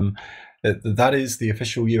aware, That is the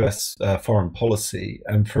official US foreign policy.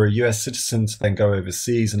 And for a US citizen to then go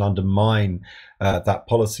overseas and undermine that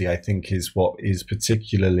policy, I think is what is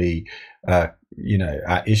particularly at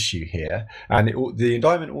issue here. And the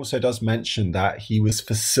indictment also does mention that he was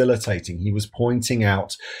facilitating, he was pointing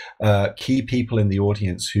out key people in the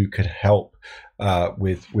audience who could help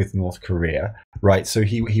with North Korea, right? So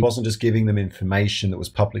he wasn't just giving them information that was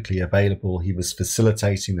publicly available. He was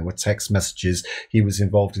facilitating. There were text messages. He was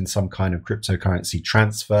involved in some kind of cryptocurrency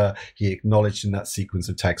transfer. He acknowledged in that sequence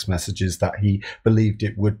of text messages that he believed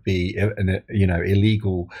it would be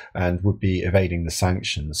illegal and would be evading the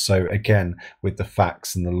sanctions. So again, with the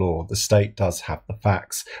facts and the law, the state does have the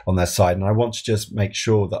facts on their side. And I want to just make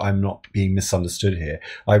sure that I'm not being misunderstood here.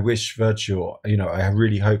 I wish Virgil, I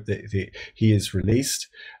really hope that he is released.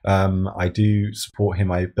 I do support him.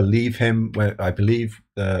 I believe him. I believe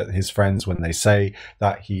his friends when they say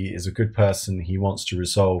that he is a good person. He wants to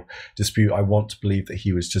resolve dispute. I want to believe that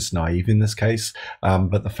he was just naive in this case.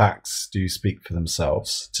 But the facts do speak for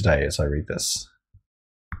themselves today as I read this.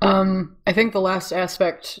 I think the last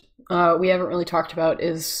aspect we haven't really talked about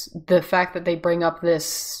is the fact that they bring up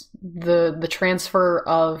the transfer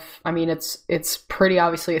of, it's pretty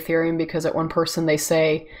obviously Ethereum, because at one person they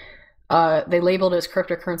say they labeled it as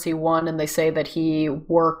Cryptocurrency One, and they say that he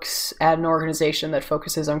works at an organization that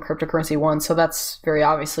focuses on Cryptocurrency One, so that's very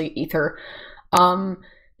obviously Ether.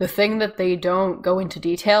 The thing that they don't go into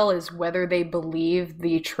detail is whether they believe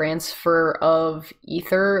the transfer of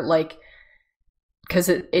Ether, because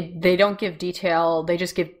they don't give detail.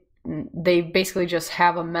 They basically just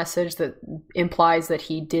have a message that implies that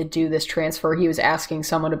he did do this transfer. He was asking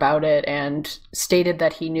someone about it and stated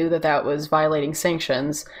that he knew that was violating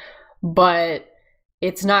sanctions. But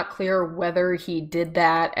it's not clear whether he did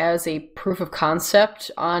that as a proof of concept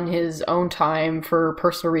on his own time for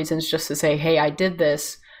personal reasons, just to say, hey, I did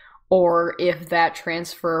this, or if that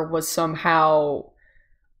transfer was somehow,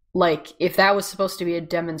 if that was supposed to be a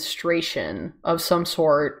demonstration of some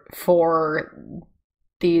sort for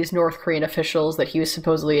these North Korean officials that he was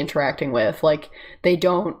supposedly interacting with. They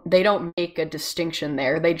don't make a distinction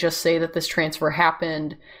there. They just say that this transfer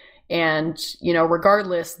happened. And,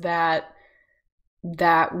 regardless, that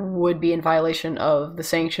would be in violation of the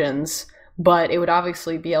sanctions, but it would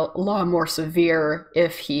obviously be a lot more severe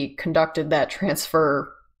if he conducted that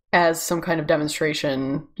transfer as some kind of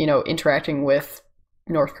demonstration, interacting with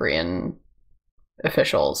North Korean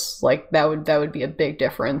officials. That would be a big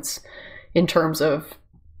difference in terms of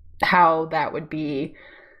how that would be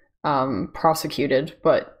prosecuted.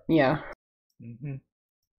 But yeah. Mm-hmm.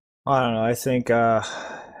 I don't know. I think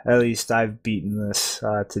at least I've beaten this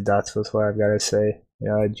to death with what I've got to say.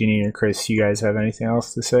 Janine or Chris, you guys have anything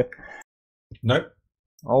else to say? Nope.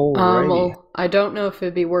 Alrighty. Well, I don't know if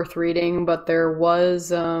it'd be worth reading, but there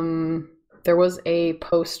was a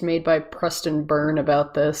post made by Preston Byrne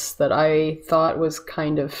about this that I thought was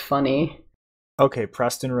kind of funny. Okay,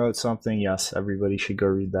 Preston wrote something. Yes, everybody should go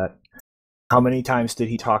read that. How many times did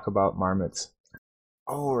he talk about marmots?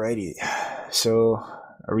 Alrighty. So,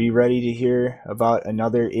 are we ready to hear about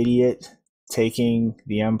another idiot taking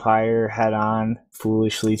the Empire head on,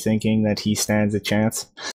 foolishly thinking that he stands a chance?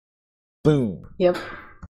 Boom. Yep.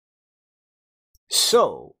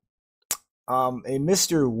 So, a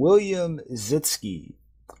Mr. William Zitsky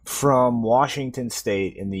from Washington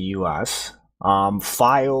State in the U.S.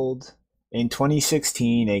 Filed in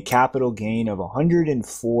 2016 a capital gain of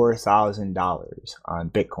 $104,000 on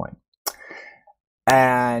Bitcoin.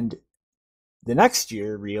 And the next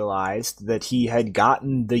year realized that he had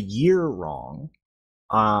gotten the year wrong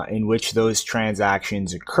in which those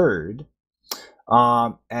transactions occurred.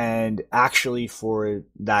 And actually for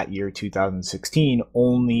that year, 2016,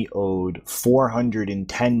 only owed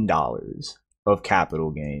 $410 of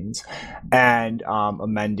capital gains, and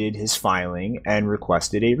amended his filing and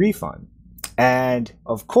requested a refund. And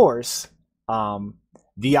of course,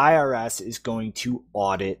 the IRS is going to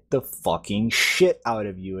audit the fucking shit out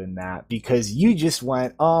of you in that, because you just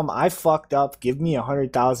went, I fucked up, give me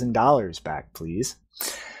 $100,000 back, please.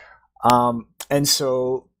 And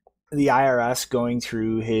so the IRS, going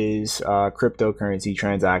through his cryptocurrency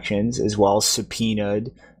transactions, as well as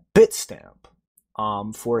subpoenaed Bitstamp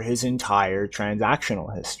for his entire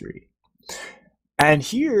transactional history. And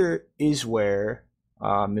here is where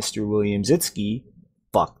Mr. William Zitsky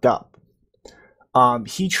fucked up.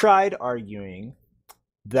 He tried arguing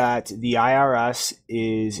that the IRS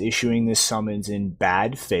is issuing this summons in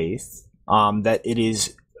bad faith, that it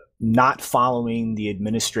is not following the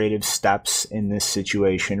administrative steps in this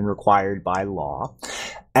situation required by law,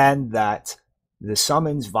 and that the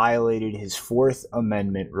summons violated his Fourth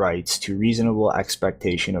Amendment rights to reasonable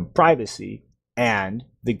expectation of privacy, and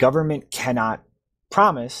the government cannot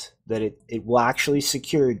promise that it will actually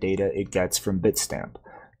secure data it gets from Bitstamp.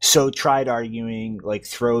 So tried arguing, like,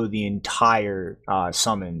 throw the entire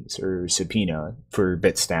summons or subpoena for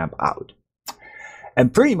Bitstamp out.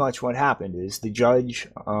 And pretty much what happened is the judge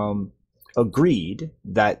agreed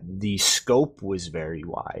that the scope was very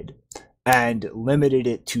wide and limited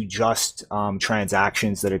it to just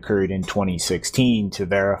transactions that occurred in 2016 to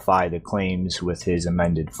verify the claims with his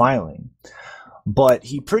amended filing. But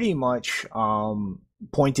he pretty much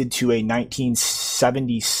pointed to a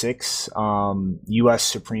 1976 U.S.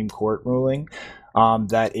 Supreme Court ruling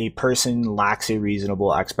that a person lacks a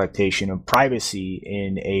reasonable expectation of privacy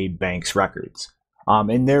in a bank's records.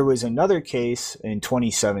 And there was another case in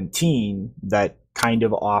 2017 that kind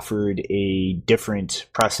of offered a different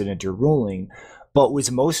precedent or ruling, but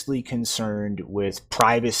was mostly concerned with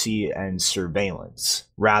privacy and surveillance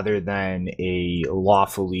rather than a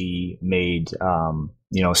lawfully made,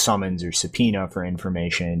 summons or subpoena for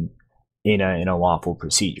information in a lawful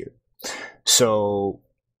procedure. So,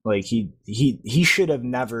 like, he should have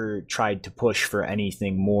never tried to push for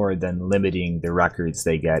anything more than limiting the records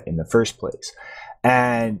they get in the first place.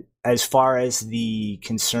 And as far as the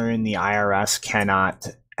concern, the IRS cannot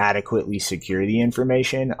adequately secure the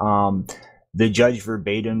information, the judge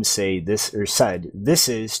verbatim said, this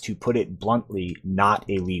is, to put it bluntly, not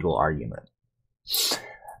a legal argument.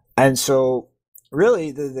 And so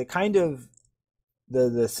really the kind of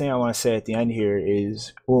the thing I want to say at the end here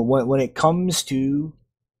is, well, when it comes to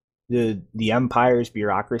the empire's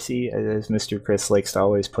bureaucracy, as Mr. Chris likes to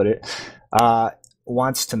always put it,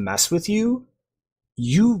 wants to mess with you,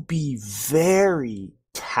 you be very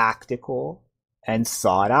tactical and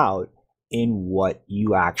thought out in what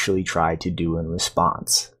you actually try to do in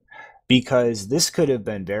response. Because this could have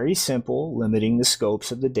been very simple, limiting the scopes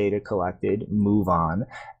of the data collected, move on,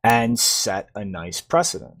 and set a nice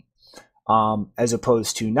precedent. As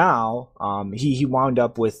opposed to now, he wound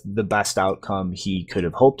up with the best outcome he could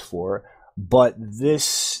have hoped for, but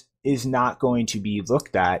this is not going to be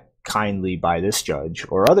looked at kindly by this judge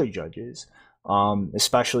or other judges,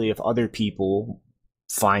 especially if other people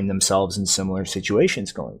find themselves in similar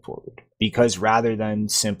situations going forward. Because rather than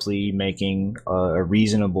simply making a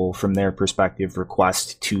reasonable, from their perspective,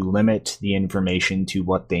 request to limit the information to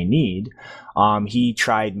what they need, he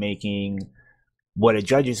tried making what a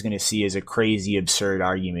judge is going to see as a crazy, absurd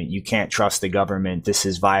argument. You can't trust the government. This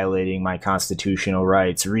is violating my constitutional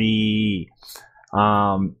rights. And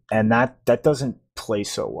that doesn't play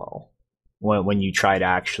so well when you try to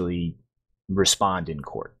actually respond in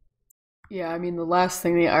court. Yeah, I mean, the last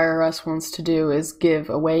thing the IRS wants to do is give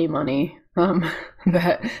away money.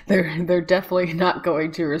 That they're definitely not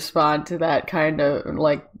going to respond to that kind of,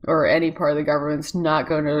 like, or any part of the government's not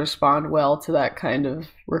going to respond well to that kind of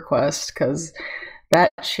request, because that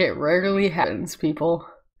shit rarely happens, people.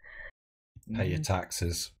 Pay your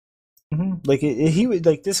taxes. Mm-hmm. Like he would,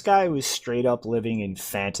 like, this guy was straight up living in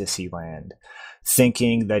fantasy land,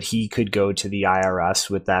 thinking that he could go to the IRS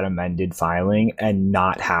with that amended filing and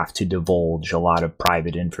not have to divulge a lot of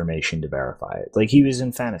private information to verify it. Like, he was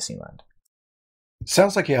in fantasy land.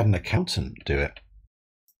 Sounds like he had an accountant do it.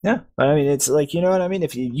 Yeah, but I mean, it's like, you know what I mean?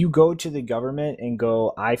 If you go to the government and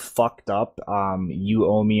go, I fucked up, you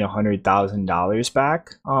owe me $100,000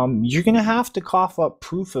 back, you're going to have to cough up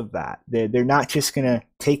proof of that. They're not just going to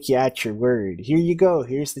take you at your word. Here you go.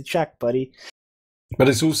 Here's the check, buddy. But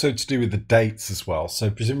it's also to do with the dates as well.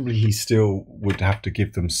 So presumably he still would have to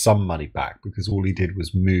give them some money back, because all he did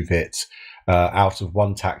was move it out of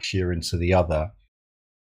one tax year into the other.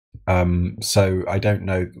 So I don't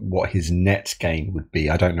know what his net gain would be.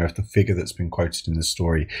 I don't know if the figure that's been quoted in the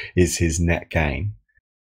story is his net gain.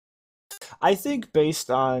 I think based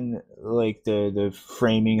on, like, the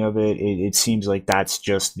framing of it, it seems like that's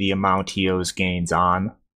just the amount he owes gains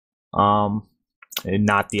on, and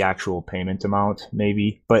not the actual payment amount,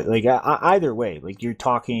 maybe. But, like, either way, like, you're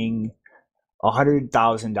talking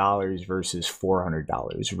 $100,000 versus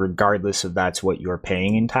 $400, regardless of that's what you're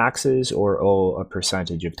paying in taxes or owe a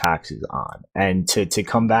percentage of taxes on. And to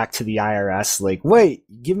come back to the IRS, like, wait,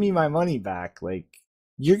 give me my money back. Like,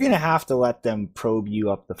 you're going to have to let them probe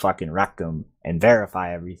you up the fucking rectum and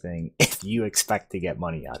verify everything if you expect to get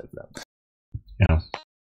money out of them. Yeah.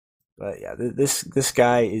 But yeah, this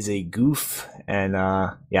guy is a goof, and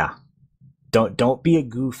yeah, don't be a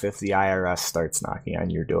goof if the IRS starts knocking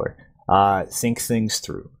on your door. Think things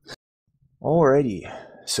through. Alrighty,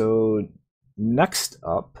 so next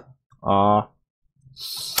up,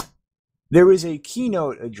 There was a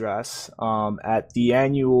keynote address at the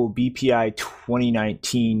annual BPI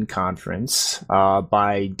 2019 conference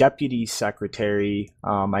by Deputy Secretary,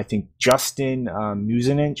 I think Justin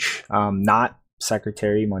Muzinich, not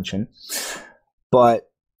Secretary Munchin, but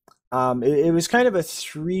it was kind of a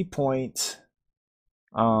 3-point,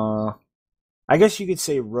 I guess you could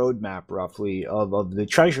say, roadmap roughly of the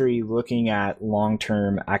Treasury looking at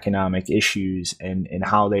long-term economic issues and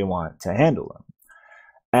how they want to handle them.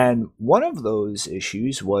 And one of those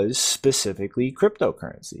issues was specifically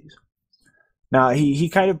cryptocurrencies. Now, he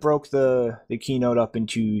kind of broke the keynote up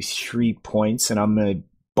into 3 points, and I'm going to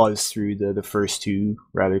buzz through the first two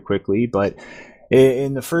rather quickly. But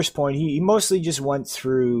in the first point, he mostly just went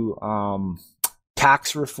through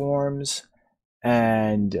tax reforms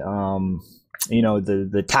and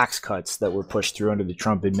the tax cuts that were pushed through under the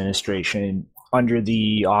Trump administration under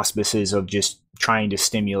the auspices of just trying to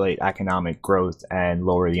stimulate economic growth and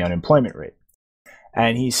lower the unemployment rate.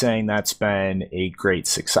 And he's saying that's been a great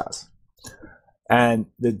success. And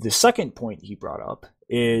the second point he brought up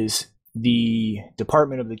is the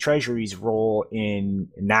Department of the Treasury's role in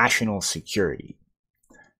national security.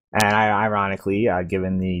 And ironically,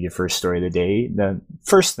 given the first story of the day, the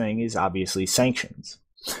first thing is obviously sanctions.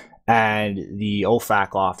 And the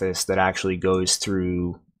OFAC office that actually goes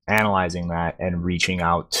through analyzing that and reaching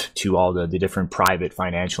out to all the different private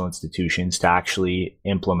financial institutions to actually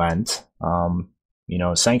implement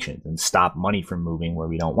sanctions and stop money from moving where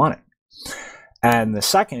we don't want it. And the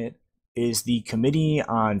second is the Committee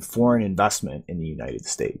on Foreign Investment in the United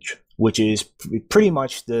States, which is pretty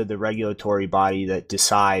much the regulatory body that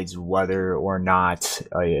decides whether or not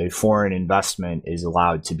a foreign investment is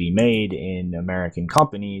allowed to be made in American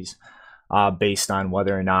companies based on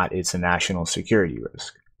whether or not it's a national security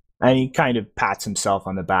risk. And he kind of pats himself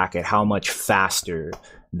on the back at how much faster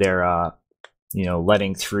they're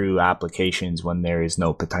letting through applications when there is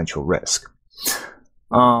no potential risk.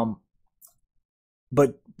 But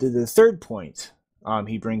the third point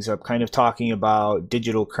he brings up, kind of talking about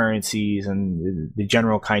digital currencies and the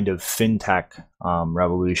general kind of fintech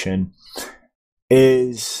revolution,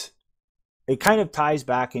 is it kind of ties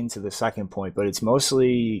back into the second point, but it's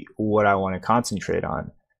mostly what I want to concentrate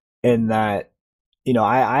on. In that,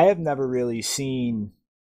 I have never really seen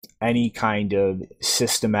any kind of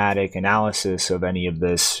systematic analysis of any of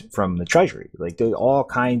this from the Treasury. Like, there's all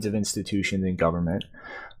kinds of institutions in government,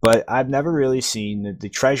 but I've never really seen the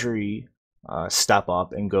Treasury step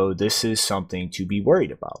up and go, this is something to be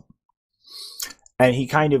worried about. And he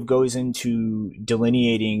kind of goes into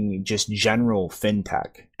delineating just general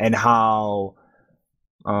fintech and how,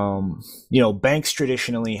 banks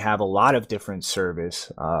traditionally have a lot of different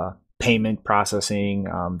service, payment processing,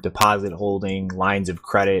 deposit holding, lines of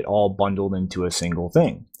credit, all bundled into a single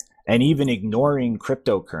thing. And even ignoring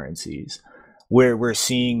cryptocurrencies, where we're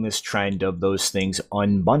seeing this trend of those things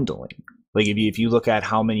unbundling. Like if you look at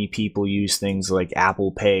how many people use things like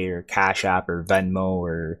Apple Pay or Cash App or Venmo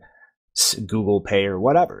or Google Pay or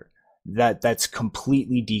whatever, that's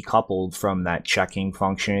completely decoupled from that checking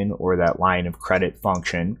function or that line of credit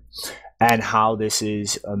function, and how this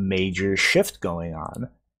is a major shift going on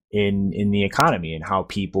in the economy and how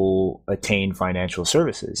people attain financial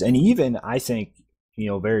services. And even, I think,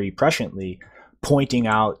 very presciently pointing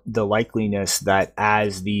out the likeliness that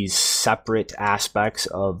as these separate aspects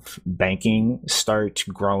of banking start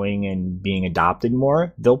growing and being adopted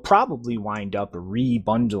more, they'll probably wind up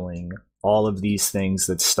rebundling all of these things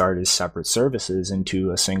that start as separate services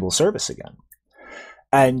into a single service again.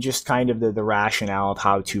 And just kind of the rationale of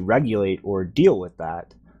how to regulate or deal with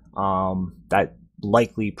that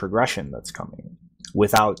likely progression that's coming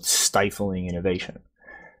without stifling innovation.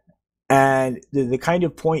 And the kind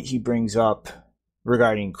of point he brings up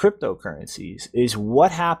regarding cryptocurrencies is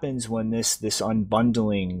what happens when this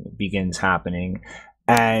unbundling begins happening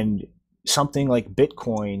and something like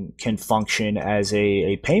Bitcoin can function as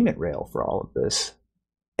a payment rail for all of this.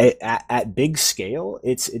 At big scale,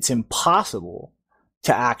 it's impossible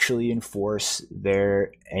to actually enforce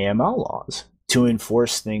their AML laws, to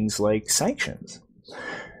enforce things like sanctions.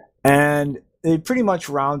 And it pretty much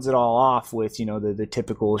rounds it all off with, the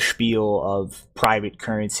typical spiel of private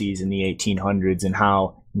currencies in the 1800s and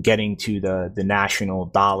how getting to the national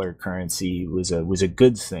dollar currency was a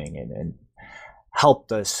good thing and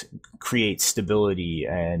helped us create stability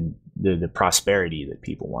and the prosperity that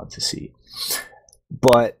people want to see.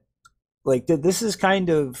 But like this is kind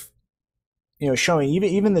of, showing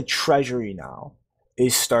even the Treasury now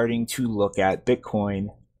is starting to look at Bitcoin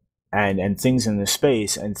and things in the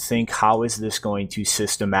space and think, how is this going to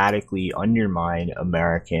systematically undermine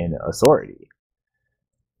American authority?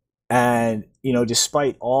 And,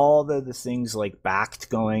 despite all the things like Backed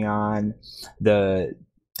going on, the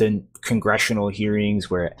congressional hearings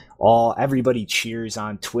where everybody cheers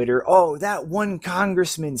on Twitter, oh, that one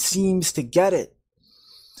congressman seems to get it.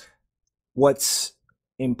 What's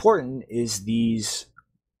important is these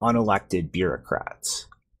unelected bureaucrats.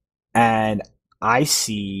 And I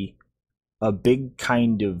see a big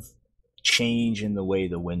kind of change in the way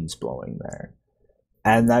the wind's blowing there.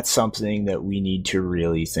 And that's something that we need to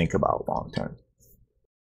really think about long term.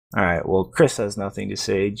 All right, well, Chris has nothing to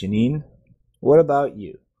say. Janine, what about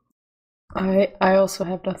you? I also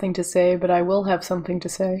have nothing to say, but I will have something to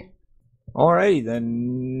say. Alrighty,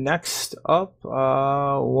 then next up,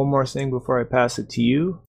 one more thing before I pass it to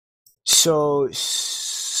you. So,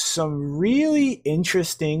 some really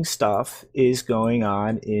interesting stuff is going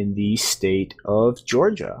on in the state of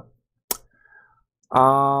Georgia.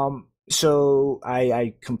 So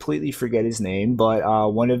I completely forget his name,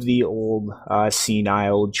 but one of the old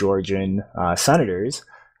senile Georgian senators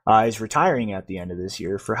is retiring at the end of this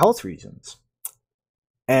year for health reasons.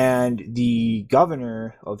 And the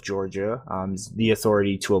governor of Georgia, the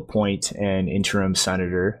authority to appoint an interim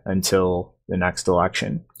senator until the next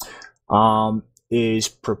election, is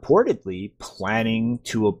purportedly planning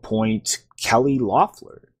to appoint Kelly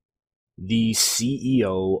Loeffler, the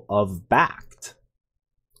CEO of Backed,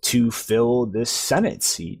 to fill this Senate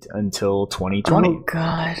seat until 2020. Oh,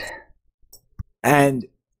 God. And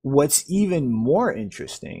what's even more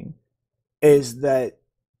interesting is that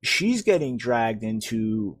she's getting dragged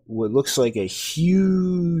into what looks like a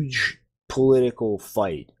huge political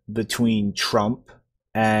fight between Trump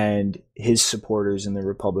and his supporters in the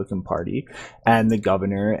Republican Party and the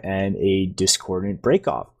governor and a discordant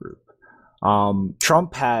breakoff group.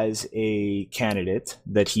 Trump has a candidate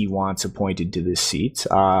that he wants appointed to this seat.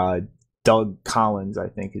 Doug Collins, I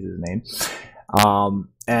think is his name.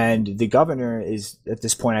 And the governor is, at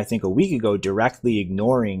this point, I think a week ago, directly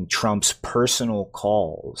ignoring Trump's personal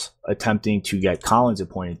calls, attempting to get Collins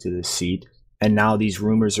appointed to this seat. And now these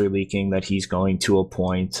rumors are leaking that he's going to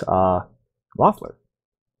appoint Loeffler.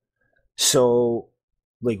 So,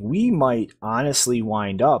 we might honestly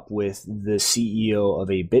wind up with the CEO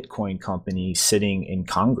of a Bitcoin company sitting in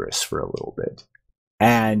Congress for a little bit.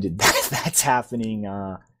 And that's happening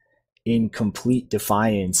in complete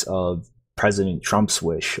defiance of President Trump's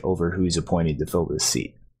wish over who's appointed to fill this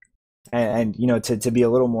seat. And to be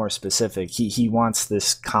a little more specific, he wants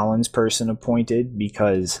this Collins person appointed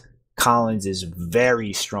because Collins is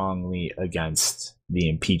very strongly against the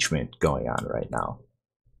impeachment going on right now.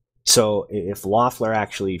 So if Loeffler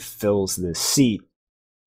actually fills this seat,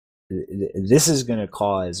 this is going to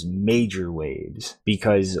cause major waves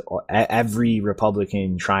because every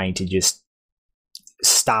Republican trying to just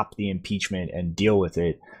stop the impeachment and deal with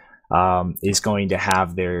it is going to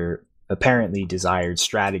have their apparently desired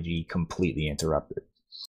strategy completely interrupted.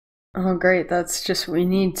 Oh, great. That's just, we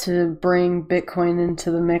need to bring Bitcoin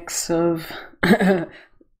into the mix of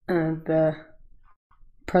the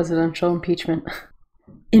presidential impeachment.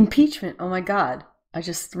 Impeachment. Oh my God. I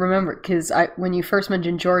just remembered because when you first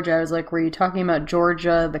mentioned Georgia, I was like, were you talking about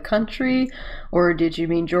Georgia, the country, or did you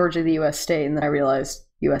mean Georgia, the U.S. state? And then I realized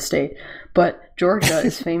U.S. state. But Georgia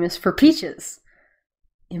is famous for peaches.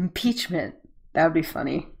 Impeachment. That would be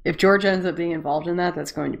funny. If Georgia ends up being involved in that,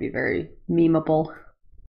 that's going to be very memeable.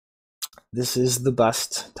 This is the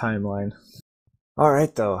best timeline. All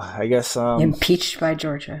right, though. I guess... Impeached by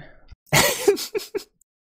Georgia.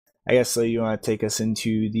 I guess so you want to take us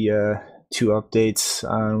into the two updates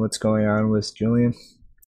on what's going on with Julian?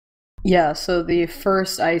 Yeah, so the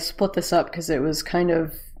first, I split this up because it was kind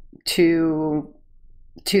of two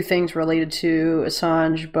things related to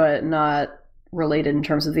Assange, but not related in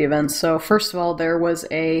terms of the events. So first of all, there was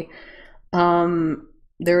an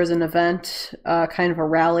event, kind of a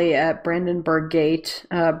rally at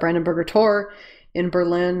Brandenburger Tor in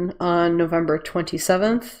Berlin on November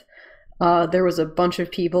 27th. There was a bunch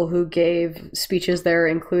of people who gave speeches there,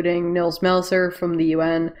 including Nils Melzer from the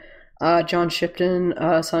UN, John Shipton,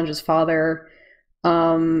 Assange's father,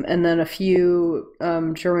 and then a few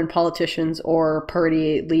German politicians or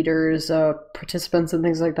party leaders, participants and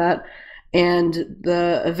things like that. And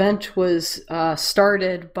the event was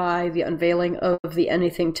started by the unveiling of the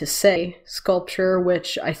Anything to Say sculpture,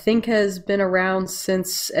 which I think has been around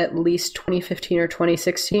since at least 2015 or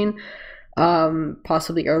 2016.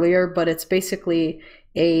 Possibly earlier, but it's basically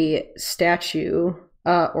a statue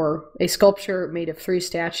or a sculpture made of 3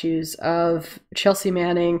 statues of Chelsea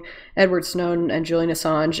Manning, Edward Snowden, and Julian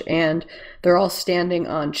Assange, and they're all standing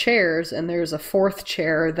on chairs, and there's a 4th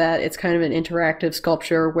chair that it's kind of an interactive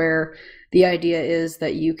sculpture where the idea is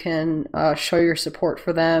that you can show your support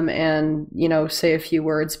for them and, say a few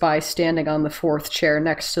words by standing on the fourth chair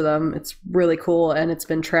next to them. It's really cool, and it's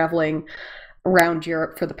been traveling around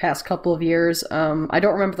Europe for the past couple of years. I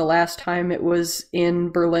don't remember the last time it was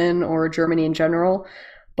in Berlin or Germany in general,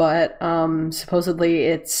 but supposedly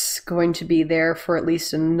it's going to be there for at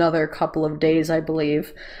least another couple of days, I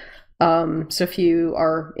believe. So if you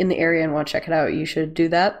are in the area and want to check it out, you should do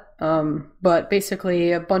that. But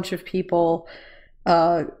basically, a bunch of people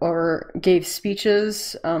gave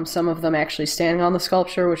speeches, some of them actually standing on the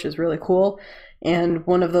sculpture, which is really cool. And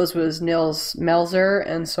one of those was Nils Melzer,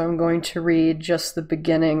 and so I'm going to read just the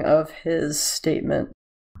beginning of his statement.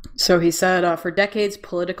 So he said, for decades,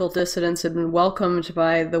 political dissidents have been welcomed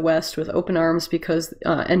by the West with open arms because,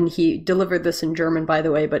 and he delivered this in German, by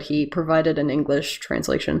the way, but he provided an English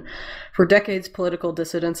translation. For decades, political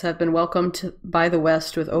dissidents have been welcomed by the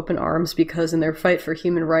West with open arms because in their fight for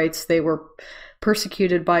human rights, they were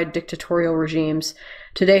persecuted by dictatorial regimes.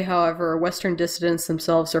 Today, however, Western dissidents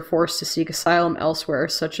themselves are forced to seek asylum elsewhere,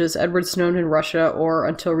 such as Edward Snowden in Russia or,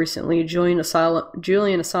 until recently, Julian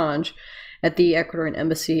Assange at the Ecuadorian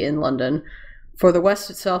embassy in London. For the West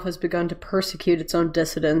itself has begun to persecute its own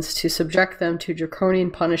dissidents, to subject them to draconian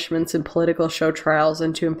punishments and political show trials,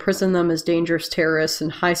 and to imprison them as dangerous terrorists in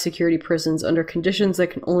high-security prisons under conditions that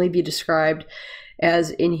can only be described as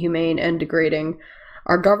inhumane and degrading.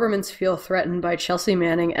 Our governments feel threatened by Chelsea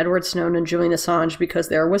Manning, Edward Snowden, and Julian Assange because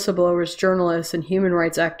they are whistleblowers, journalists, and human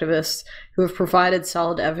rights activists who have provided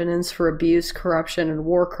solid evidence for abuse, corruption, and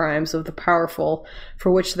war crimes of the powerful,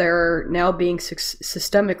 for which they are now being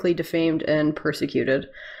systemically defamed and persecuted.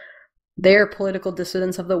 They are political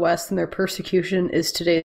dissidents of the West, and their persecution is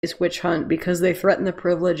today's witch hunt because they threaten the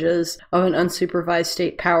privileges of an unsupervised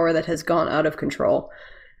state power that has gone out of control.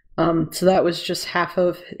 So that was just half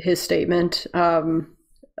of his statement. I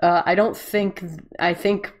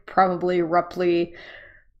think probably Rupley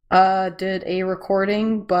did a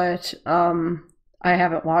recording, but I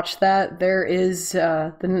haven't watched that. There is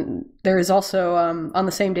also on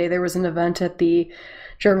the same day there was an event at the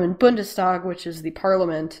German Bundestag, which is the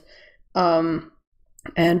parliament, and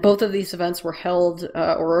both of these events were held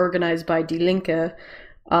or organized by Die Linke.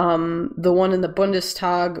 The one in the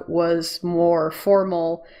Bundestag was more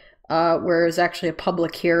formal, where it was actually a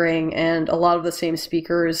public hearing, and a lot of the same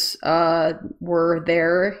speakers were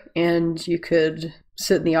there, and you could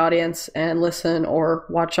sit in the audience and listen or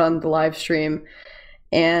watch on the live stream.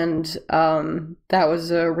 And that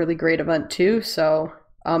was a really great event too. So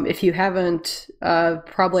if you haven't,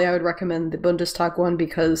 probably I would recommend the Bundestag one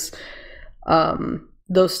because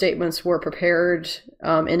those statements were prepared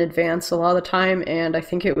in advance a lot of the time, and I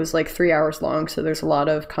think it was like 3 hours long, so there's a lot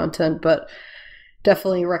of content, but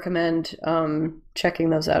definitely recommend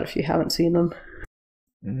checking those out if you haven't seen them.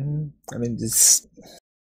 I mean,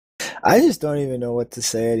 I just don't even know what to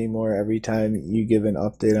say anymore every time you give an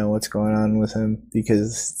update on what's going on with him,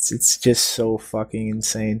 because it's just so fucking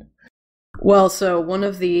insane. Well, so one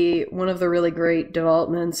of the really great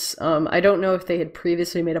developments, I don't know if they had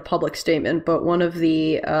previously made a public statement, but one of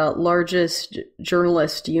the largest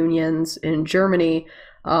journalist unions in Germany,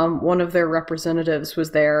 one of their representatives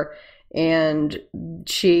was there, and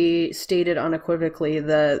she stated unequivocally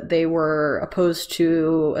that they were opposed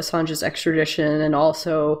to Assange's extradition and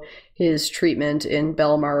also his treatment in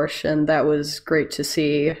Belmarsh, and that was great to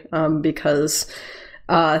see because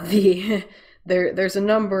there's a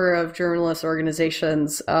number of journalist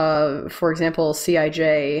organizations, for example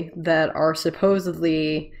CIJ, that are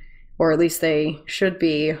supposedly, or at least they should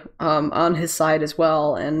be, on his side as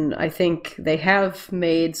well, and I think they have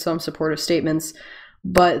made some supportive statements,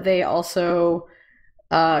 but they also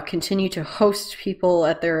continue to host people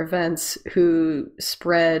at their events who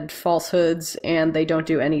spread falsehoods, and they don't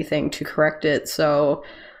do anything to correct it. So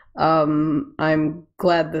I'm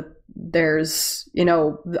glad that there's,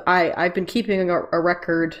 I've been keeping a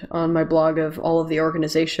record on my blog of all of the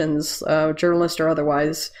organizations, journalists or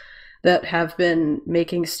otherwise, that have been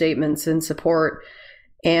making statements in support.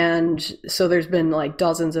 And so there's been like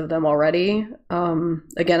dozens of them already.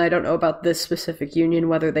 Again, I don't know about this specific union,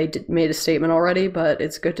 whether they made a statement already, but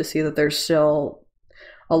it's good to see that there's still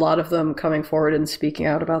a lot of them coming forward and speaking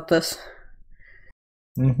out about this.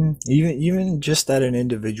 Mm-hmm. Even just at an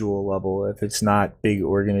individual level, if it's not big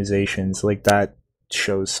organizations, like that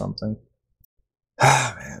shows something.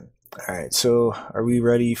 Ah, man. All right, so are we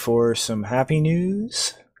ready for some happy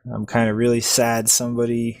news? I'm kind of really sad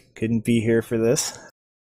somebody couldn't be here for this.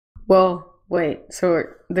 Well, wait, so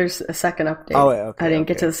there's a second update. Oh, okay. I didn't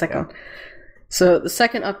get to the second one. So the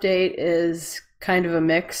second update is kind of a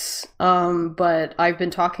mix, but I've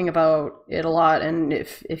been talking about it a lot, and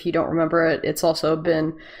if you don't remember it, it's also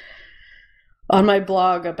been on my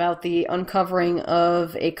blog about the uncovering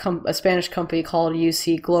of a Spanish company called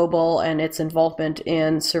UC Global and its involvement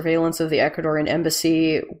in surveillance of the Ecuadorian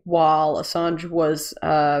embassy while Assange was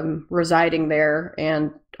residing there,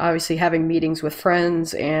 and obviously having meetings with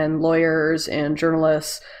friends and lawyers and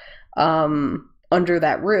journalists under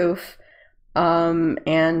that roof.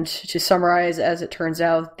 And to summarize, as it turns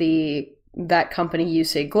out, that company,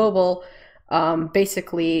 UC Global,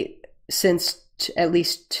 basically since at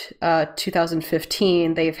least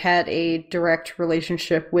 2015, they've had a direct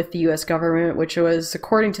relationship with the U.S. government, which was,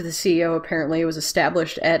 according to the CEO, apparently it was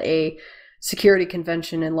established at a security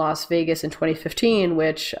convention in Las Vegas in 2015,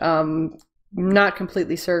 which not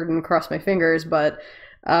completely certain, cross my fingers, but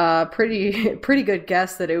pretty good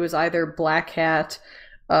guess that it was either Black Hat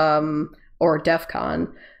or DEF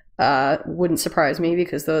CON. Wouldn't surprise me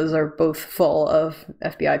because those are both full of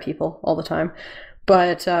FBI people all the time.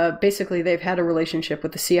 But basically, they've had a relationship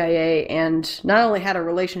with the CIA, and not only had a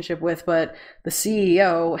relationship with, but the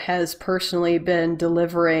CEO has personally been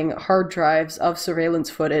delivering hard drives of surveillance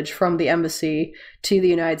footage from the embassy to the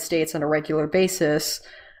United States on a regular basis.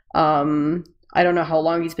 I don't know how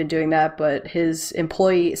long he's been doing that, but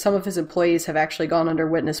some of his employees have actually gone under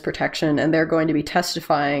witness protection, and they're going to be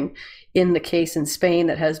testifying in the case in Spain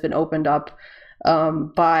that has been opened up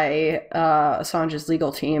by Assange's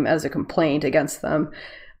legal team as a complaint against them.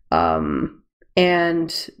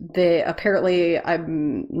 And they apparently,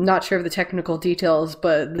 I'm not sure of the technical details,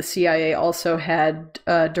 but the CIA also had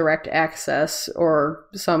direct access or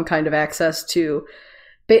some kind of access to,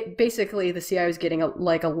 basically the CIA was getting a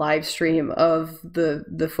live stream of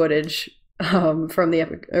the footage from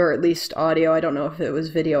or at least audio. I don't know if it was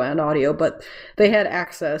video and audio, but they had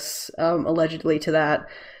access allegedly to that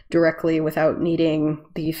directly without needing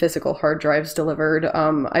the physical hard drives delivered.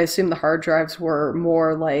 I assume the hard drives were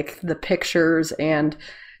more like the pictures and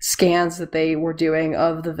scans that they were doing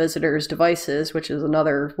of the visitors' devices, which is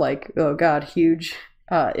another, oh god, huge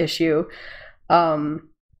issue.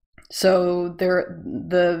 So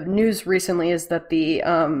the news recently is that the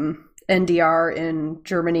NDR in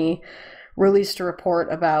Germany released a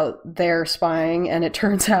report about their spying, and it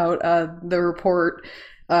turns out the report,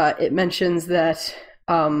 it mentions that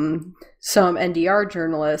some NDR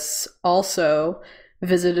journalists also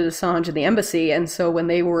visited Assange in the embassy, and so when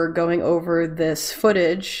they were going over this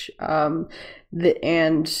footage and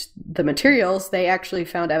the materials, they actually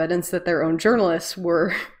found evidence that their own journalists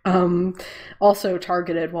were also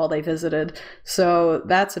targeted while they visited. So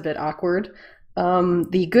that's a bit awkward.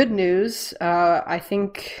 The good news, I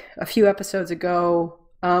think a few episodes ago,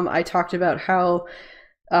 I talked about how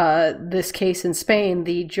this case in Spain,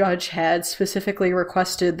 the judge had specifically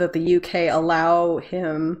requested that the UK allow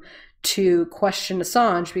him to question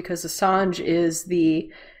Assange because Assange is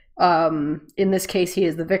in this case, he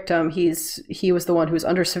is the victim. He was the one who was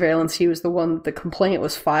under surveillance. He was the one the complaint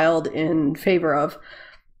was filed in favor of.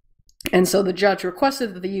 And so the judge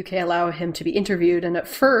requested that the UK allow him to be interviewed. And at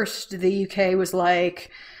first, the UK was like,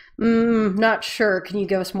 not sure. Can you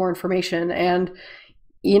give us more information? And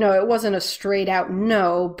it wasn't a straight out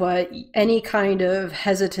no, but any kind of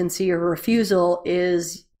hesitancy or refusal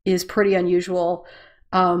is pretty unusual,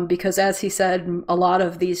 because as he said, a lot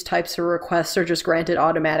of these types of requests are just granted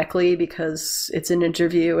automatically because it's an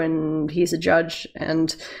interview and he's a judge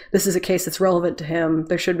and this is a case that's relevant to him.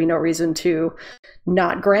 There should be no reason to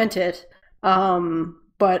not grant it.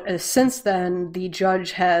 But since then, the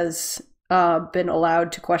judge has been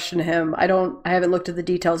allowed to question him. I haven't looked at the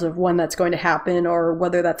details of when that's going to happen or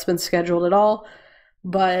whether that's been scheduled at all,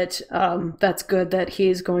 but that's good that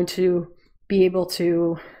he's going to be able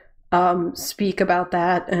to speak about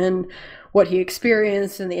that and what he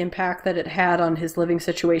experienced and the impact that it had on his living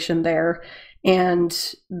situation there. And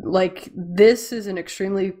this is an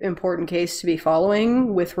extremely important case to be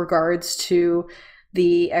following with regards to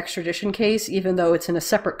the extradition case, even though it's in a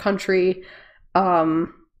separate country.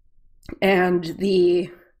 And the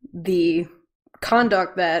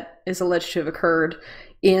conduct that is alleged to have occurred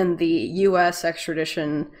in the U.S.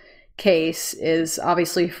 extradition case is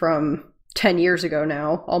obviously from 10 years ago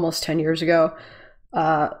now, almost 10 years ago.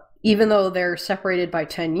 Even though they're separated by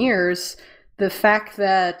 10 years, the fact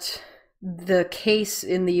that the case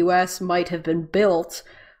in the U.S. might have been built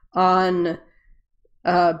on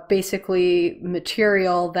basically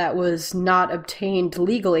material that was not obtained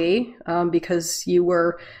legally, because you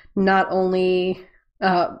were not only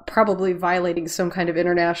probably violating some kind of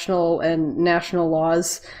international and national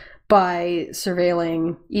laws by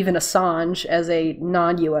surveilling even Assange as a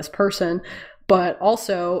non-US person, But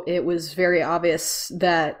also, it was very obvious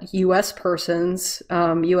that U.S. persons,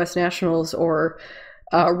 U.S. nationals or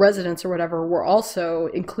residents or whatever, were also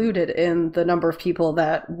included in the number of people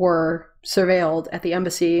that were surveilled at the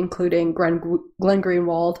embassy, including Glenn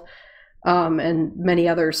Greenwald and many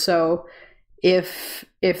others. So if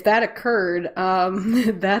that occurred,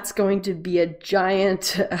 that's going to be a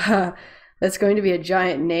giant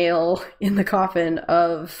nail in the coffin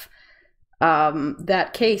of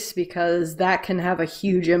that case, because that can have a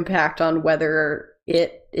huge impact on whether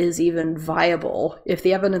it is even viable. If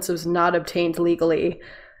the evidence was not obtained legally,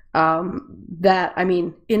 that, I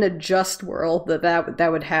mean, in a just world,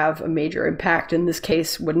 that would have a major impact, and this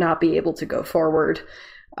case would not be able to go forward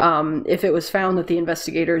if it was found that the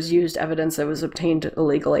investigators used evidence that was obtained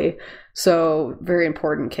illegally. So, very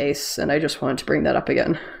important case, and I just wanted to bring that up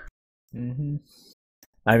again. Mm-hmm.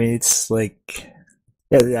 I mean, it's like,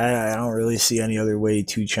 yeah, I don't really see any other way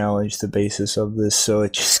to challenge the basis of this. So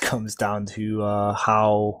it just comes down to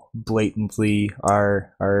how blatantly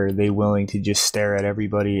are they willing to just stare at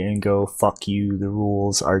everybody and go, "Fuck you! The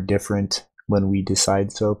rules are different when we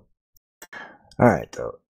decide so." All right,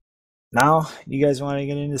 though. Now, you guys want to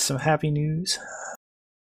get into some happy news?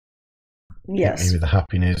 Yes. Maybe the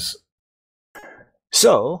happy news.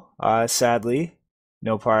 So, sadly,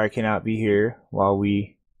 Nopara cannot be here while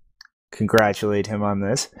we congratulate him on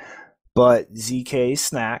this. But ZK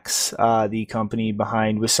Snacks, the company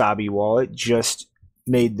behind Wasabi Wallet, just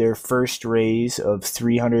made their first raise of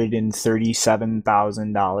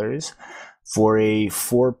 $337,000 for a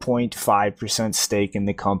 4.5% stake in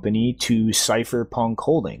the company to Cypherpunk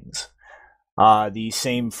Holdings, the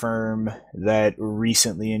same firm that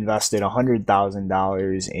recently invested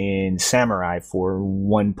 $100,000 in Samurai for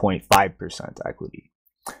 1.5% equity.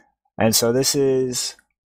 And so this is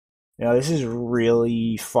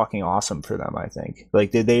really fucking awesome for them, I think.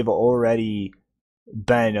 Like, they've already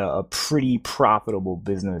been a pretty profitable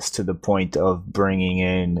business to the point of bringing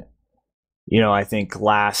in, I think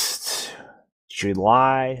last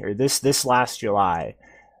July, or this last July,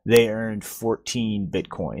 they earned 14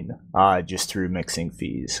 Bitcoin just through mixing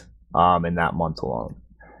fees in that month alone.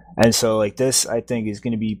 And so, like, this, I think, is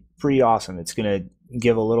going to be pretty awesome. It's going to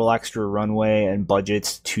give a little extra runway and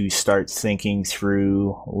budgets to start thinking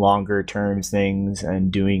through longer term things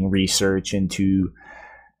and doing research into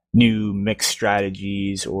new mix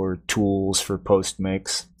strategies or tools for post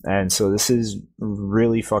mix. And so this is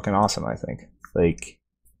really fucking awesome, I think. Like,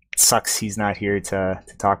 it sucks he's not here to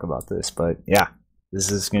talk about this, but yeah, this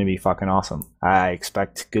is going to be fucking awesome. I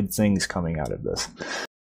expect good things coming out of this.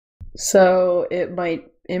 So it might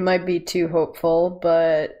be too hopeful,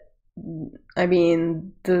 but I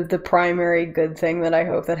mean, the primary good thing that I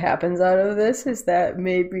hope that happens out of this is that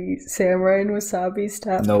maybe Samurai and Wasabi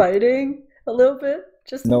stop fighting a little bit,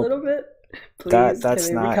 just a little bit. Please, it's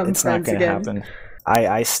not going to happen.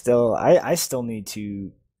 I still need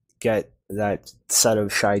to get that set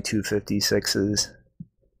of Shy 256s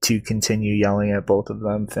to continue yelling at both of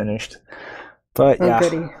them finished. But yeah,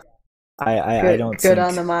 goody. I don't good think...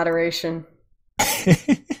 on the moderation,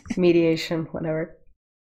 mediation, whatever.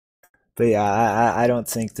 But yeah, I don't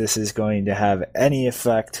think this is going to have any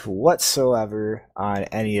effect whatsoever on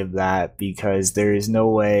any of that, because there is no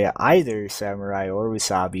way either Samurai or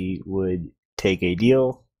Wasabi would take a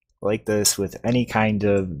deal like this with any kind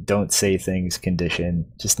of don't say things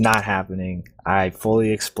condition. Just not happening. I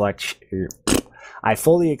fully expect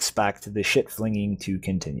the shit flinging to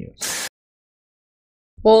continue.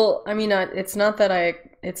 Well, I mean, it's not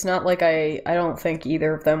like I don't think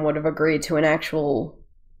either of them would have agreed to an actual,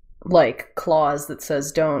 like, clause that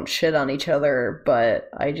says don't shit on each other,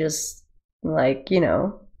 but I just, like,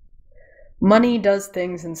 money does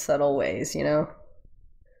things in subtle ways,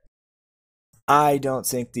 I don't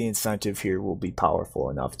think the incentive here will be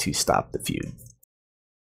powerful enough to stop the feud.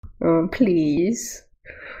 Please.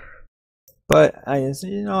 But I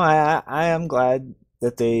am glad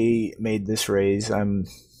that they made this raise.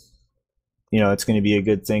 It's going to be a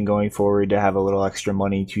good thing going forward to have a little extra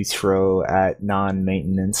money to throw at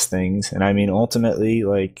non-maintenance things. And I mean, ultimately,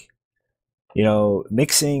 like,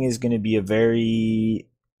 mixing is going to be a very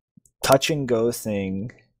touch and go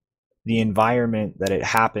thing. The environment that it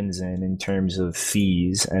happens in terms of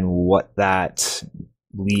fees and what that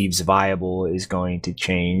leaves viable is going to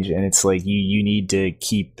change. And it's like you need to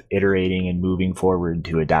keep iterating and moving forward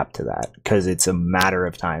to adapt to that, because it's a matter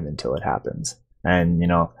of time until it happens. And,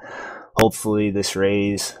 hopefully this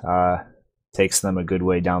raise takes them a good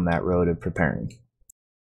way down that road of preparing.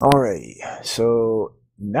 Alrighty, so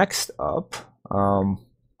next up,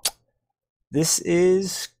 this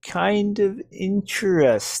is kind of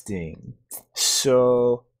interesting.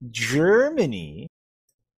 So Germany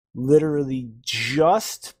literally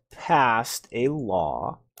just passed a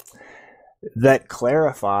law that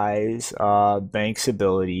clarifies banks'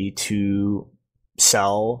 ability to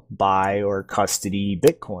sell, buy, or custody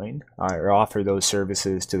Bitcoin or offer those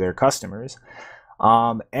services to their customers.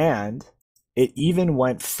 And it even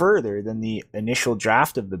went further than the initial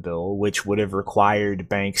draft of the bill, which would have required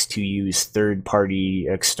banks to use third-party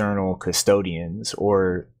external custodians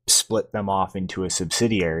or split them off into a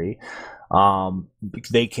subsidiary.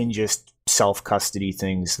 They can just self-custody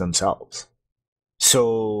things themselves.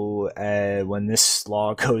 So when this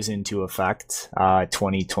law goes into effect,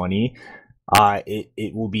 2020,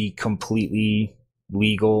 it will be completely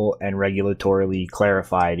legal and regulatorily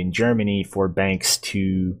clarified in Germany for banks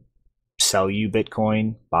to sell you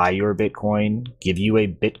Bitcoin, buy your Bitcoin, give you a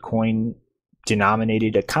Bitcoin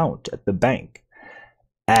denominated account at the bank.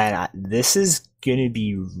 And this is going to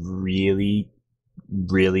be really,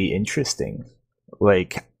 really interesting.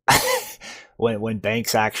 Like when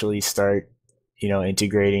banks actually start,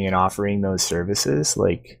 integrating and offering those services,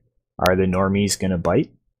 like, are the normies going to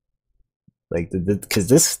bite? Like, because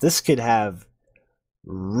this could have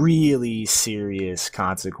really serious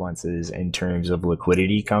consequences in terms of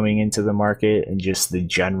liquidity coming into the market and just the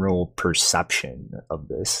general perception of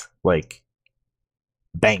this. Like,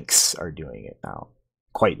 banks are doing it now,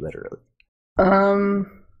 quite literally.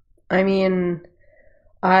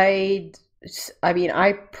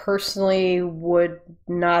 I personally would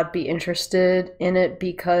not be interested in it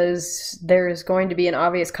because there is going to be an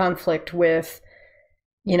obvious conflict with,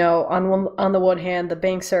 on the one hand, the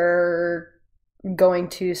banks are going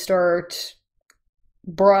to start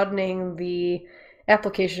broadening the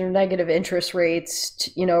application of negative interest rates.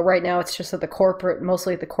 Right now it's just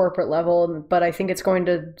mostly at the corporate level, but I think it's going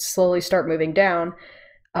to slowly start moving down.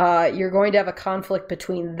 You're going to have a conflict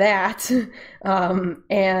between that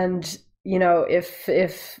and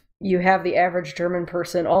if you have the average German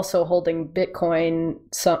person also holding Bitcoin,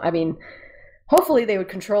 hopefully they would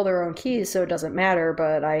control their own keys so it doesn't matter,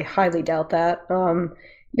 but I highly doubt that.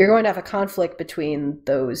 You're going to have a conflict between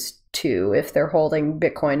those two if they're holding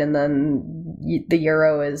Bitcoin, and then the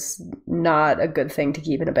euro is not a good thing to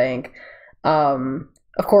keep in a bank.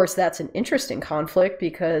 Of course, that's an interesting conflict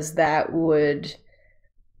because that would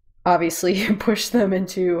obviously push them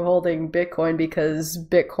into holding Bitcoin because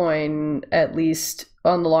Bitcoin, at least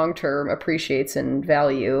on the long term, appreciates in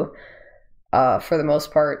value for the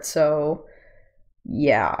most part. So,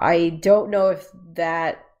 yeah, I don't know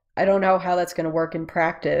how that's going to work in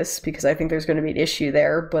practice because I think there's going to be an issue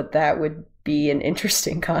there, but that would be an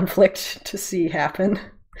interesting conflict to see happen.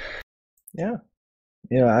 Yeah.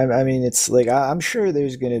 It's like, I'm sure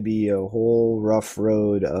there's going to be a whole rough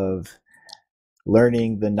road of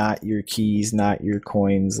learning the not your keys, not your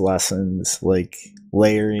coins lessons, like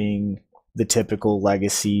layering the typical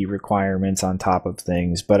legacy requirements on top of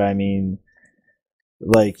things. But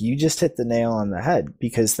like, you just hit the nail on the head,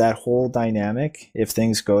 because that whole dynamic, if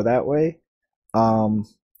things go that way,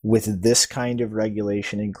 with this kind of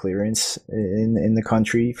regulation and clearance in the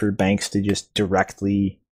country for banks to just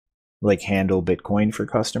directly like handle Bitcoin for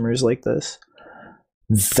customers like this,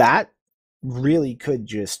 that really could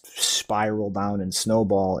just spiral down and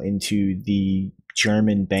snowball into the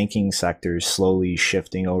German banking sector slowly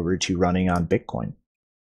shifting over to running on Bitcoin.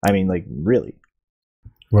 Really.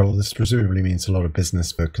 Well, this presumably means a lot of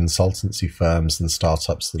business for consultancy firms and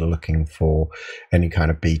startups that are looking for any kind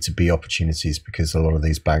of B2B opportunities, because a lot of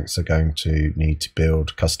these banks are going to need to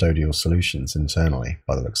build custodial solutions internally,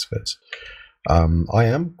 by the looks of it. I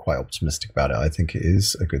am quite optimistic about it. I think it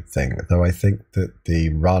is a good thing, though I think that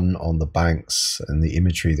the run on the banks and the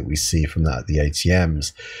imagery that we see from that at the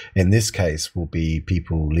ATMs, in this case, will be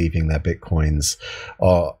people leaving their Bitcoins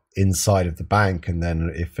inside of the bank, and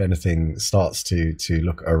then if anything starts to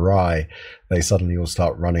look awry, they suddenly all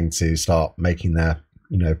start running to start making their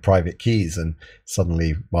private keys, and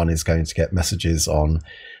suddenly one is going to get messages on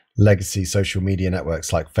legacy social media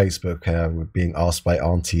networks like Facebook, being asked by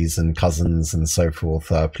aunties and cousins and so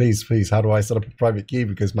forth, please, how do I set up a private key,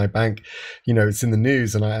 because my bank, it's in the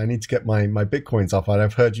news and I need to get my Bitcoins up, and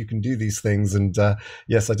I've heard you can do these things, and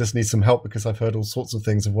yes, I just need some help because I've heard all sorts of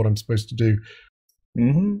things of what I'm supposed to do.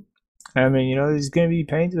 Mm-hmm. There's going to be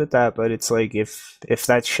pains with that, but it's like, if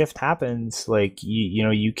that shift happens, like,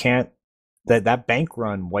 you can't, that bank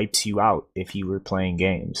run wipes you out if you were playing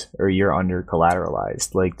games or you're under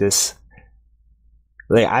collateralized like this.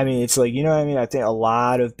 It's like, I think a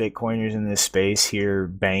lot of Bitcoiners in this space hear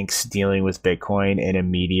banks dealing with Bitcoin and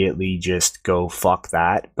immediately just go, fuck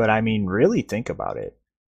that. But really think about it.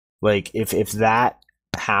 Like, if that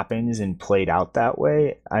happens and played out that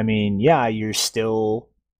way, yeah, you're still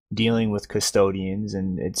dealing with custodians,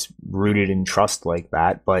 and it's rooted in trust like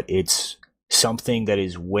that, but it's something that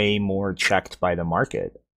is way more checked by the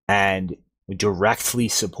market and directly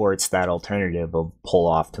supports that alternative of pull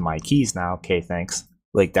off to my keys now. Okay, thanks.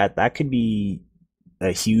 Like that could be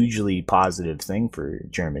a hugely positive thing for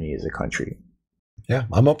Germany as a country. Yeah,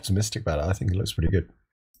 I'm optimistic about it. I think it looks pretty good.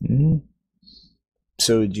 Mm-hmm.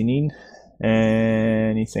 So, Janine,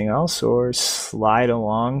 anything else, or slide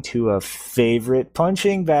along to a favorite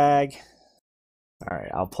punching bag? All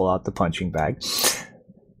right, I'll pull out the punching bag.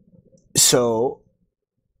 So,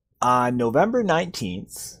 on November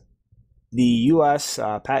 19th, the U.S.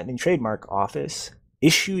 Patent and Trademark Office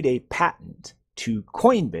issued a patent to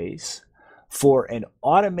Coinbase for an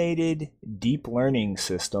automated deep learning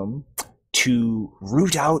system to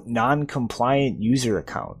root out non-compliant user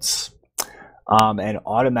accounts and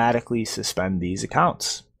automatically suspend these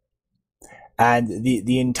accounts. And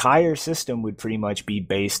the entire system would pretty much be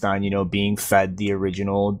based on, being fed the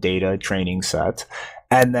original data training set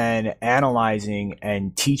and then analyzing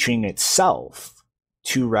and teaching itself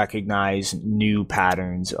to recognize new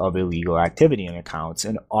patterns of illegal activity in accounts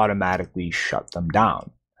and automatically shut them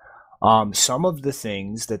down. Some of the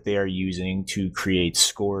things that they are using to create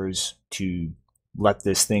scores to let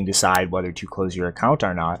this thing decide whether to close your account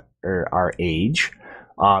or not are age,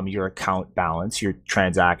 your account balance, your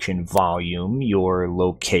transaction volume, your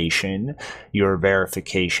location, your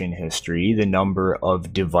verification history, the number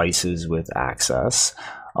of devices with access.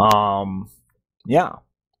 Yeah.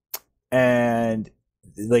 And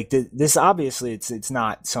like this, obviously it's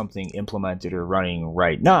not something implemented or running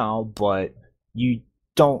right now, but you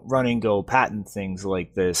don't run and go patent things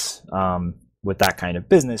like this with that kind of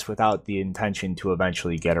business without the intention to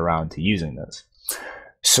eventually get around to using this.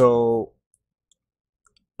 So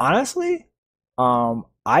honestly,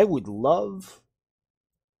 I would love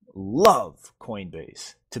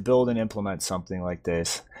Coinbase to build and implement something like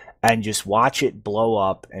this and just watch it blow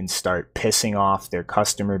up and start pissing off their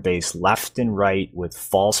customer base left and right with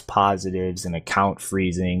false positives and account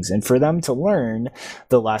freezings, and for them to learn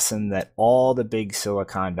the lesson that all the big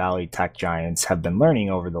Silicon Valley tech giants have been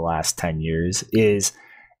learning over the last 10 years is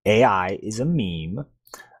AI is a meme,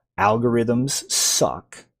 algorithms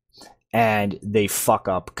suck, and they fuck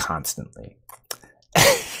up constantly.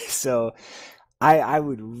 So I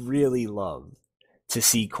would really love to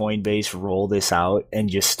see Coinbase roll this out and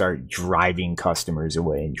just start driving customers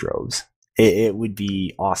away in droves. It would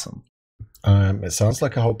be awesome. It sounds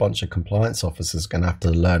like a whole bunch of compliance officers going to have to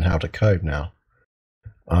learn how to code now.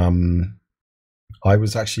 I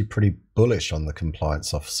was actually pretty bullish on the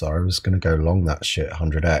compliance officer. I was going to go long that shit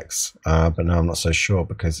 100x, but now I'm not so sure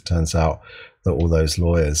because it turns out that all those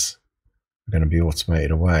lawyers are going to be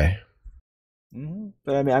automated away. Mm-hmm.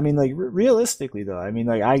 But I mean, like realistically though, I mean,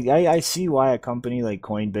 like I see why a company like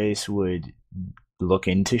Coinbase would look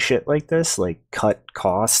into shit like this, like cut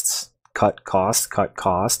costs,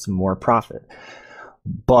 more profit.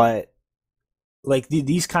 But like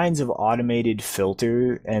these kinds of automated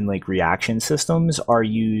filter and like reaction systems are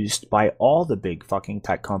used by all the big fucking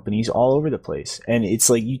tech companies all over the place. And it's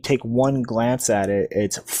like you take one glance at it,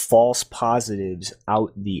 it's false positives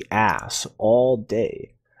out the ass all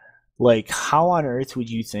day. Like, how on earth would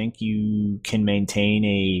you think you can maintain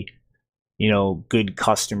a, good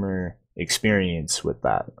customer experience with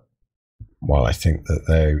that? Well, I think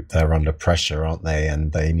that they're under pressure, aren't they?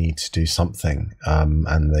 And they need to do something,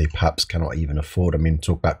 and they perhaps cannot even afford. I mean,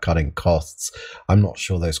 talk about cutting costs. I'm not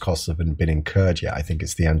sure those costs have been incurred yet. I think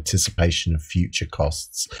it's the anticipation of future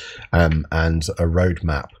costs, and a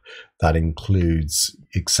roadmap that includes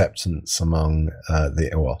acceptance among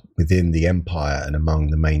within the empire and among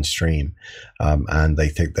the mainstream. And they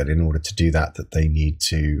think that in order to do that, that they need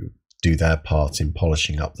to do their part in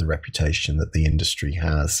polishing up the reputation that the industry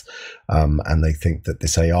has. And they think that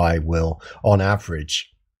this AI will, on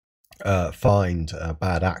average, find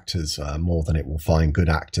bad actors more than it will find good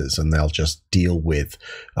actors, and they'll just deal with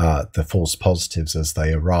the false positives as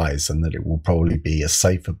they arise, and that it will probably be a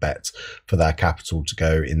safer bet for their capital to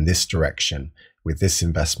go in this direction with this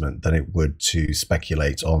investment than it would to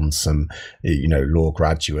speculate on some, law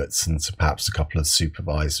graduates and perhaps a couple of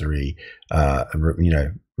supervisory,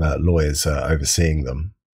 lawyers overseeing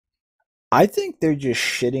them. I think they're just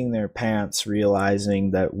shitting their pants,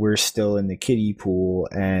 realizing that we're still in the kiddie pool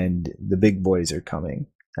and the big boys are coming.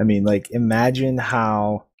 I mean, like, imagine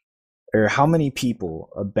how many people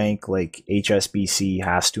a bank like HSBC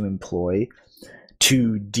has to employ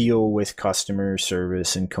to deal with customer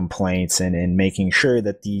service and complaints and making sure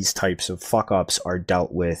that these types of fuck-ups are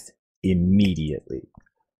dealt with immediately.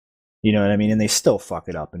 You know what I mean? And they still fuck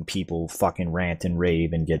it up, and people fucking rant and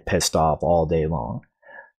rave and get pissed off all day long.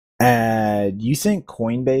 Do you think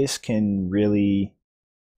Coinbase can really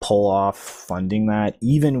pull off funding that,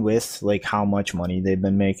 even with like how much money they've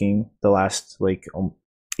been making the last like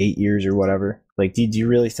 8 years or whatever? Like, do you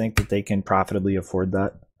really think that they can profitably afford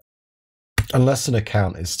that? Unless an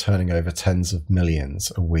account is turning over tens of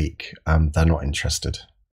millions a week, they're not interested.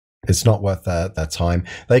 It's not worth their time.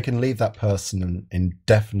 They can leave that person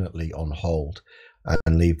indefinitely on hold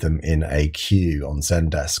and leave them in a queue on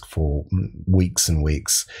Zendesk for weeks and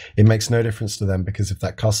weeks. It makes no difference to them, because if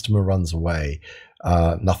that customer runs away,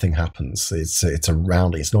 nothing happens. It's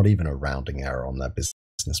not even a rounding error on their business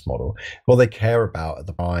model. What they care about are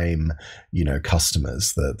the prime,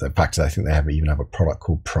 customers. The fact that I think they even have a product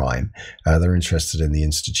called Prime. They're interested in the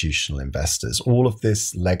institutional investors. All of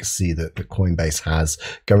this legacy that Coinbase has,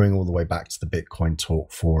 going all the way back to the Bitcoin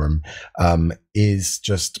Talk forum, is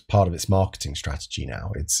just part of its marketing strategy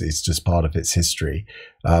now. It's just part of its history,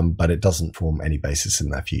 but it doesn't form any basis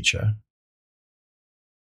in their future.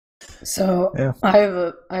 So Yeah. I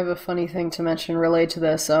have a funny thing to mention related to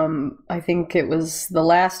this. I think it was the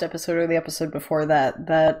last episode or the episode before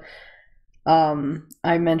that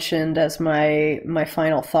I mentioned as my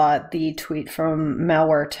final thought the tweet from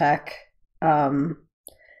Malware Tech,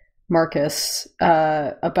 Marcus,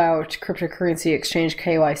 about cryptocurrency exchange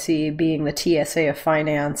KYC being the TSA of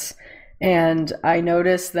finance, and I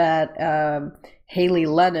noticed that Haley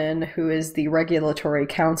Lennon, who is the regulatory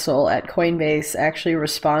counsel at Coinbase, actually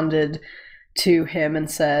responded to him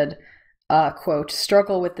and said, quote,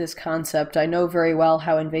 "Struggle with this concept. I know very well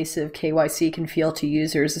how invasive KYC can feel to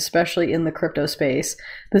users, especially in the crypto space.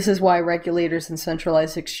 This is why regulators and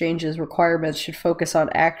centralized exchanges requirements should focus on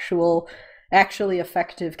actually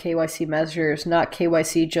effective KYC measures, not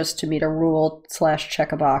KYC just to meet a rule /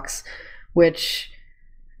 check a box," which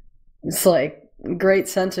is like great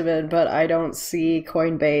sentiment, but I don't see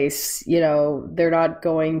Coinbase, they're not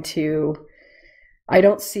going to, I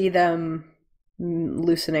don't see them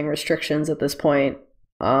loosening restrictions at this point.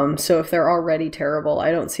 So if they're already terrible,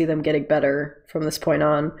 I don't see them getting better from this point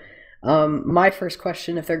on. My first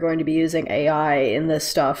question, if they're going to be using AI in this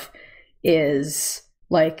stuff, is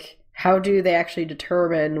like, how do they actually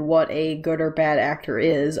determine what a good or bad actor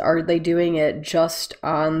is? Are they doing it just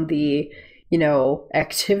on the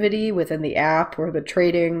activity within the app or the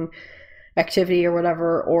trading activity or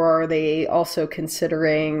whatever, or are they also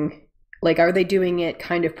considering, like, are they doing it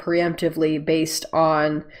kind of preemptively based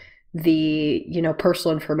on the,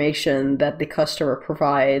 personal information that the customer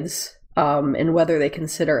provides, and whether they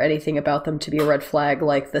consider anything about them to be a red flag,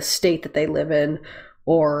 like the state that they live in,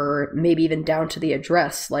 or maybe even down to the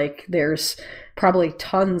address. Like, there's probably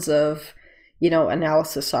tons of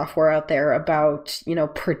analysis software out there about,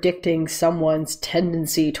 predicting someone's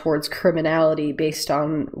tendency towards criminality based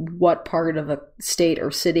on what part of a state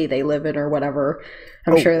or city they live in or whatever.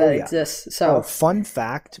 I'm sure that exists. So, fun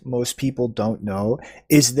fact most people don't know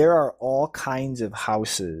is there are all kinds of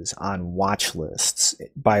houses on watch lists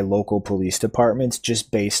by local police departments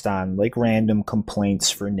just based on like random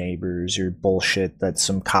complaints for neighbors or bullshit that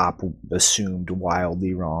some cop assumed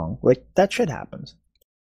wildly wrong. Like, that shit happens.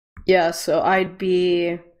 Yeah, so I'd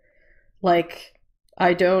be like,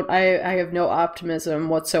 I have no optimism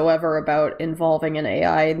whatsoever about involving an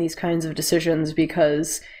AI in these kinds of decisions,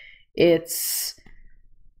 because it's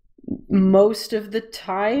most of the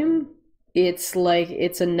time it's like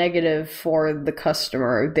it's a negative for the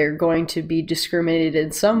customer. They're going to be discriminated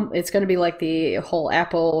in some, it's going to be like the whole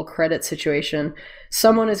Apple credit situation.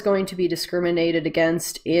 Someone is going to be discriminated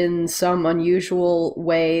against in some unusual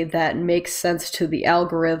way that makes sense to the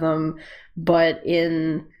algorithm, but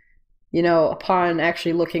upon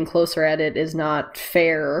actually looking closer at it is not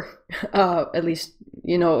fair, at least,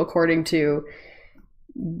 according to,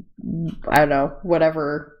 I don't know,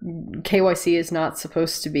 whatever. KYC is not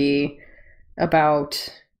supposed to be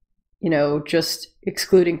about, just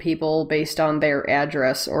excluding people based on their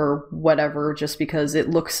address or whatever, just because it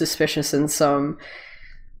looks suspicious in some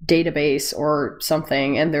database or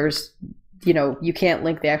something, and there's, you can't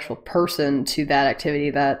link the actual person to that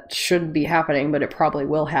activity. That shouldn't be happening, but it probably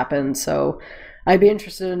will happen. So I'd be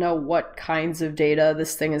interested to know what kinds of data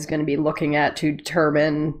this thing is going to be looking at to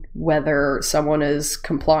determine whether someone is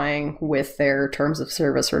complying with their terms of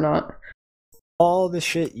service or not. All the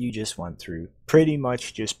shit you just went through, pretty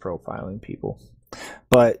much just profiling people.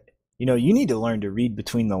 But, you need to learn to read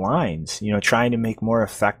between the lines, trying to make more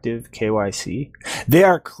effective KYC. They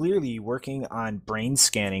are clearly working on brain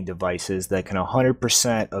scanning devices that can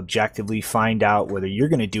 100% objectively find out whether you're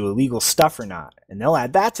going to do illegal stuff or not. And they'll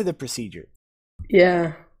add that to the procedure.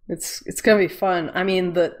 Yeah, it's going to be fun. I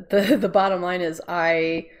mean, the bottom line is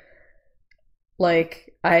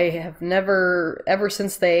Like, I have never, ever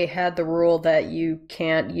since they had the rule that you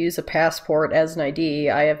can't use a passport as an ID,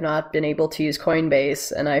 I have not been able to use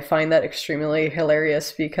Coinbase, and I find that extremely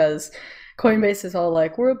hilarious because Coinbase is all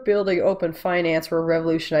like, we're building open finance, we're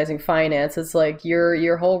revolutionizing finance. It's like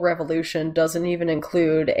your whole revolution doesn't even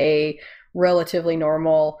include a relatively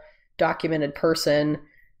normal documented person.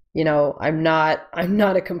 You know, I'm not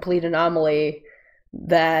a complete anomaly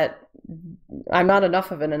that I'm not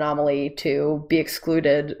enough of an anomaly to be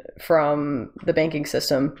excluded from the banking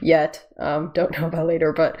system yet. Don't know about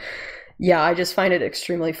later, but yeah, I just find it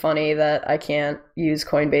extremely funny that I can't use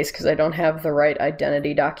Coinbase because I don't have the right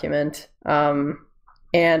identity document.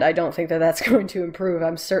 And I don't think that that's going to improve.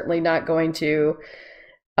 I'm certainly not going to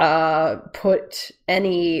put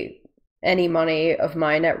any money of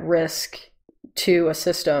mine at risk to a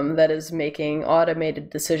system that is making automated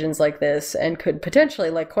decisions like this and could potentially,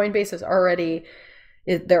 like, Coinbase is already,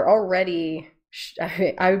 they're already,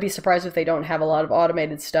 I would be surprised if they don't have a lot of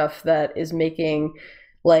automated stuff that is making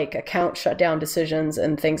like account shutdown decisions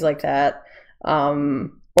and things like that,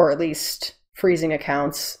 or at least freezing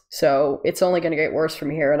accounts. So it's only going to get worse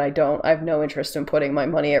from here, and I have no interest in putting my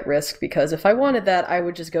money at risk, because if I wanted that, I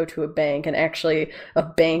would just go to a bank, and actually a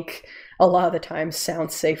bank a lot of the time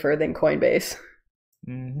sounds safer than Coinbase.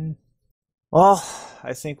 Mm-hmm. Well,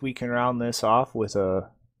 I think we can round this off with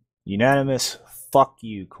a unanimous fuck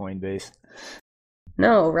you, Coinbase.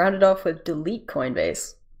 No, round it off with delete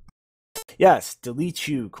Coinbase. Yes, delete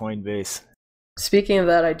you, Coinbase. Speaking of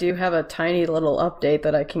that, I do have a tiny little update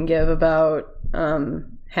that I can give about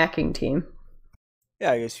Hacking Team.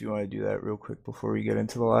 Yeah, I guess you want to do that real quick before we get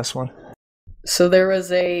into the last one. So there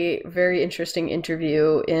was a very interesting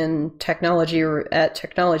interview in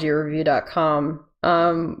technologyreview.com.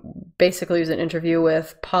 Basically, it was an interview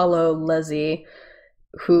with Paulo Lezzi,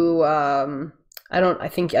 who I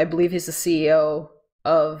believe he's the CEO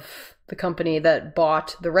of the company that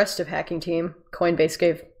bought the rest of Hacking Team. Coinbase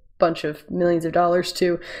gave a bunch of millions of dollars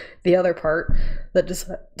to the other part that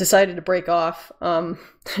decided to break off and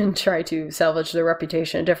try to salvage their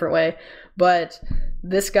reputation a different way. But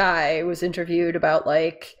this guy was interviewed about,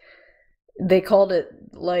 like, they called it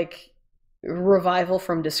like revival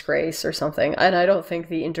from disgrace or something. And I don't think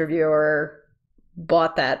the interviewer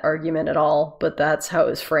bought that argument at all, but that's how it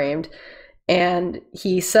was framed. And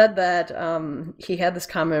he said that he had this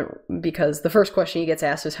comment because the first question he gets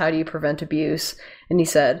asked is, how do you prevent abuse? And he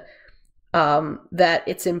said that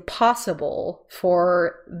it's impossible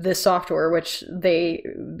for this software, which they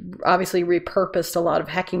obviously repurposed a lot of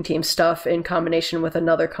Hacking Team stuff in combination with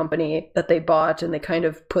another company that they bought, and they kind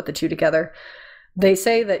of put the two together. They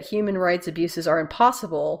say that human rights abuses are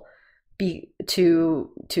impossible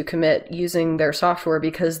to commit using their software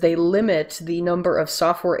because they limit the number of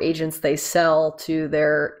software agents they sell to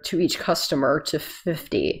each customer to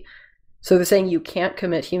 50. So they're saying you can't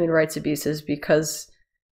commit human rights abuses because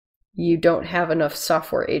you don't have enough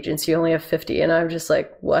software agents. You only have 50. And I'm just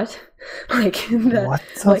like, what? Like, what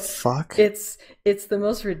the fuck? It's the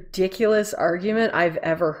most ridiculous argument I've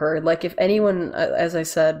ever heard. Like, if anyone, as I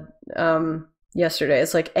said yesterday,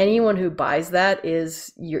 it's like anyone who buys that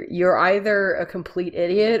is you're either a complete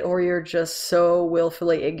idiot or you're just so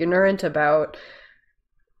willfully ignorant about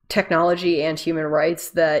technology and human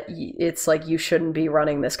rights that it's like you shouldn't be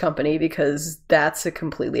running this company, because that's a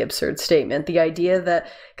completely absurd statement. The idea that,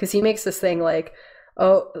 because he makes this thing like,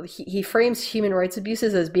 oh, he frames human rights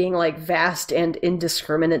abuses as being like vast and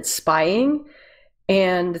indiscriminate spying,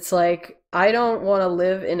 and it's like, I don't want to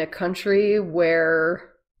live in a country where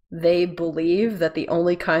they believe that the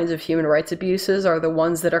only kinds of human rights abuses are the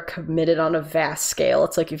ones that are committed on a vast scale.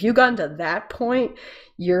 It's like, if you've gotten to that point,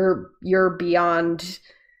 you're beyond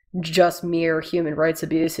just mere human rights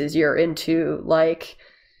abuses. You're into, like,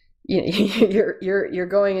 you're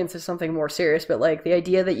going into something more serious. But like, the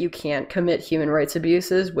idea that you can't commit human rights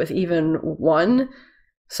abuses with even one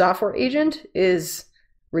software agent is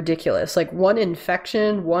ridiculous. Like, one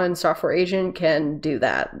infection, one software agent can do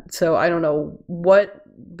that. So I don't know what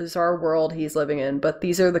bizarre world he's living in, but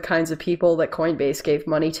these are the kinds of people that Coinbase gave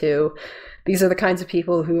money to. These are the kinds of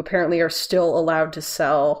people who apparently are still allowed to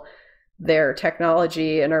sell their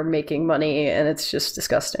technology and are making money, and it's just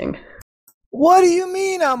disgusting. What do you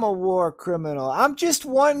mean I'm a war criminal? I'm just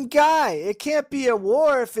one guy. It can't be a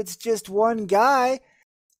war if it's just one guy.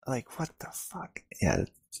 Like, what the fuck? Yeah,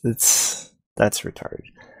 that's retarded.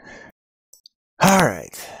 All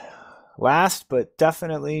right. Last but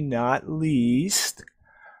definitely not least,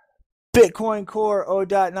 Bitcoin Core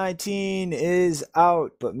 0.19 is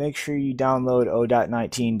out, but make sure you download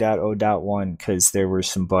 0.19.0.1 because there were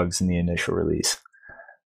some bugs in the initial release.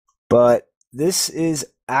 But this is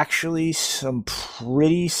actually some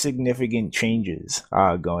pretty significant changes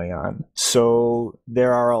going on. So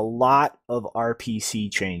there are a lot of RPC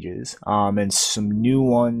changes and some new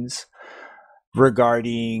ones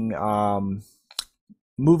regarding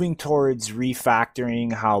moving towards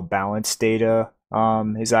refactoring how balance data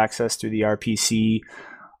is accessed through the RPC,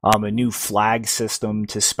 a new flag system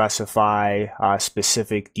to specify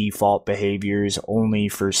specific default behaviors only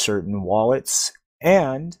for certain wallets,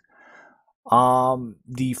 and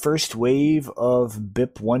the first wave of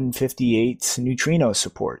BIP 158's neutrino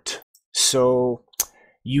support. So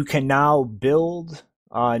you can now build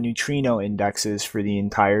neutrino indexes for the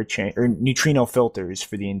entire chain, or neutrino filters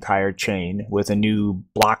for the entire chain with a new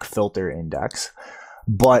block filter index.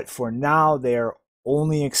 But for now, they're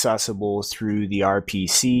only accessible through the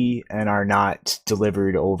RPC and are not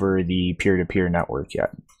delivered over the peer-to-peer network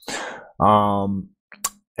yet.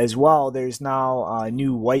 As well, there's now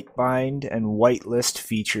new white bind and whitelist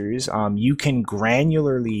features. You can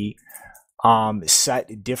granularly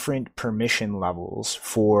set different permission levels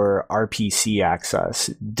for RPC access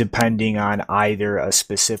depending on either a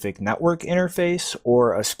specific network interface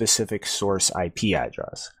or a specific source IP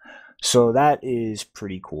address. So that is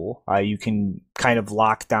pretty cool. You can kind of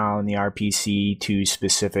lock down the RPC to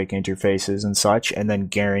specific interfaces and such, and then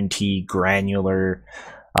guarantee granular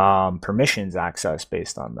permissions access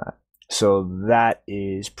based on that. So that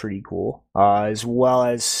is pretty cool, as well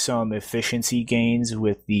as some efficiency gains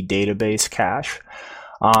with the database cache.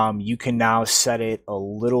 You can now set it a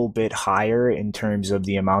little bit higher in terms of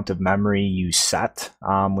the amount of memory you set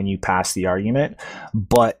when you pass the argument,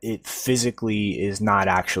 but it physically is not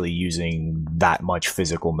actually using that much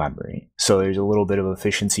physical memory. So there's a little bit of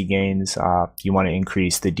efficiency gains. You want to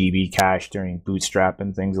increase the DB cache during bootstrap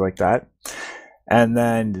and things like that. And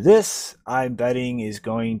then this, I'm betting, is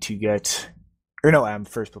going to get, or no,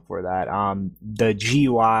 first before that, the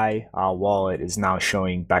GUI wallet is now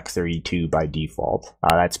showing Bec32 by default.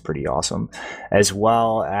 That's pretty awesome. As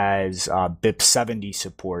well as BIP70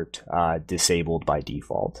 support disabled by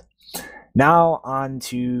default. Now on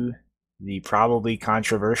to the probably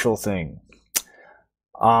controversial thing.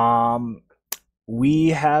 We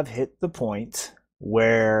have hit the point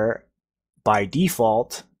where by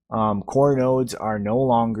default, core nodes are no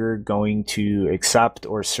longer going to accept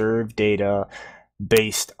or serve data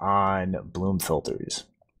based on Bloom filters.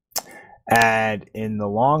 And in the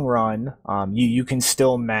long run, you can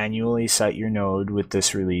still manually set your node with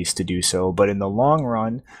this release to do so, but in the long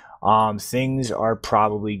run, things are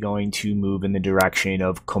probably going to move in the direction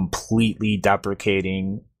of completely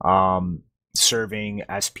deprecating serving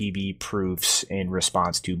SPV proofs in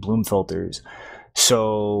response to Bloom filters.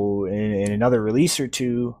 So in another release or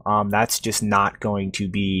two, that's just not going to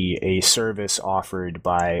be a service offered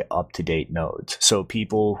by up-to-date nodes. So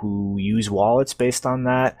people who use wallets based on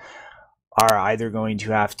that are either going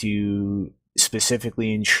to have to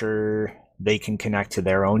specifically ensure they can connect to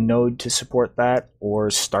their own node to support that, or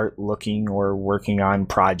start looking or working on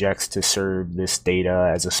projects to serve this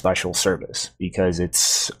data as a special service, because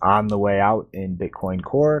it's on the way out in Bitcoin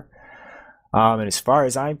Core. And as far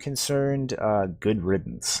as I'm concerned, good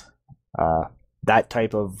riddance. That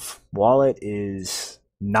type of wallet is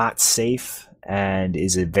not safe and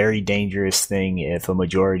is a very dangerous thing if a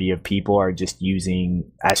majority of people are just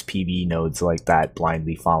using SPV nodes like that,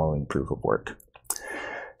 blindly following proof of work.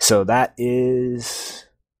 So that is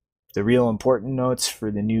the real important notes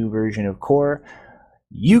for the new version of Core.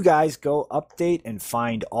 You guys go update and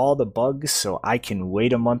find all the bugs so I can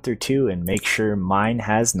wait a month or two and make sure mine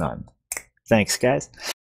has none. Thanks, guys.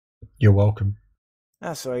 You're welcome.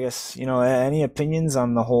 So I guess, any opinions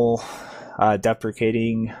on the whole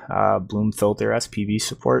deprecating Bloom filter SPV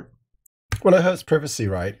support? Well, it hurts privacy,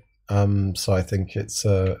 right? So I think it's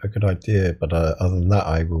a good idea. But other than that,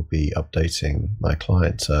 I will be updating my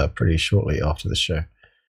client pretty shortly after the show.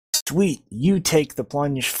 Sweet. You take the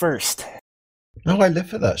plunge first. No, I live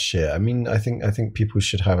for that shit. I mean, I think people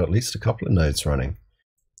should have at least a couple of nodes running.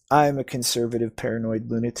 I'm a conservative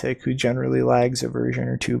paranoid lunatic who generally lags a version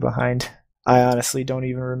or two behind. I honestly don't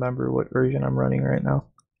even remember what version I'm running right now.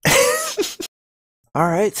 All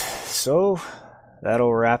right, so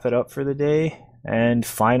that'll wrap it up for the day. And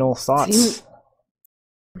final thoughts.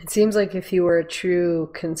 It seems like if you were a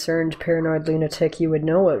true concerned paranoid lunatic, you would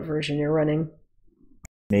know what version you're running.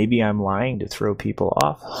 Maybe I'm lying to throw people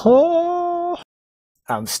off. Oh,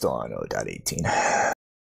 I'm still on 0.18.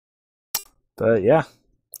 But yeah.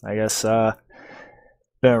 I guess been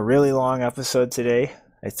a really long episode today.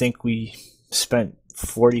 I think we spent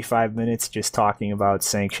 45 minutes just talking about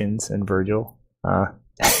sanctions and Virgil.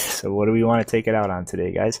 So what do we want to take it out on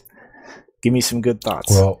today, guys? Give me some good thoughts.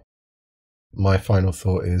 Well, My final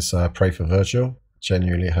thought is pray for Virgil.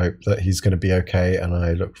 Genuinely hope that he's going to be okay, and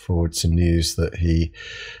I look forward to news that he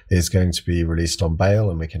is going to be released on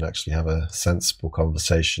bail and we can actually have a sensible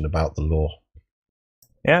conversation about the law.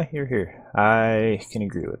 Yeah, here. I can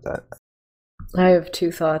agree with that. I have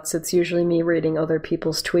two thoughts. It's usually me reading other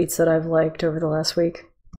people's tweets that I've liked over the last week.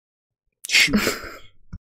 Shoot.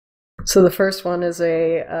 So the first one is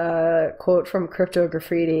a quote from Crypto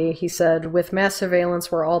Graffiti. He said, "With mass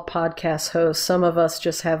surveillance, we're all podcast hosts. Some of us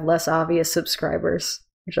just have less obvious subscribers,"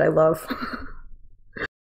 which I love.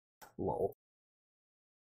 Lol.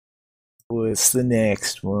 What's the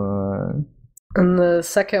next one? And the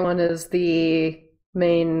second one is the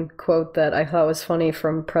main quote that I thought was funny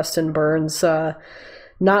from Preston Burns.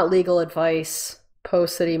 Not legal advice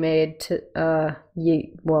post that he made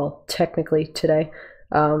technically today.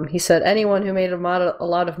 He said, "Anyone who made a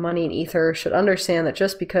lot of money in Ether should understand that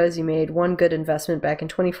just because you made one good investment back in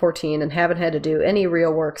 2014 and haven't had to do any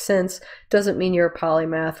real work since, doesn't mean you're a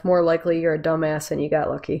polymath. More likely you're a dumbass and you got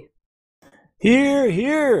lucky."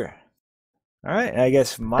 Here. All right, I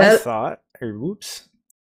guess my thought, or whoops,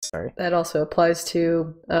 sorry. That also applies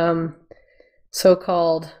to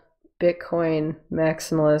so-called Bitcoin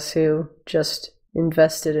maximalists who just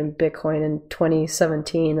invested in Bitcoin in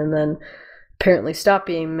 2017 and then apparently stop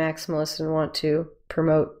being maximalist and want to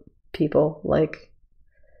promote people like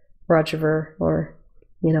Roger Ver or,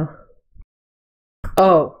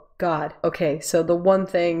 Oh, God. Okay, so the one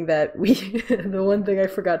thing I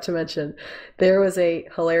forgot to mention, there was a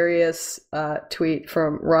hilarious tweet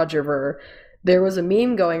from Roger Ver. There was a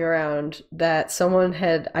meme going around that someone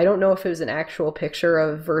had, I don't know if it was an actual picture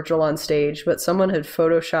of Virgil on stage, but someone had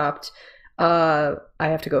photoshopped I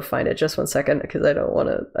have to go find it. Just 1 second, because I don't want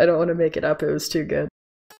to make it up. It was too good.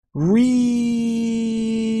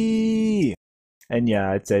 And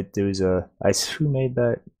yeah, there was who made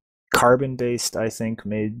that? Carbon Based, I think,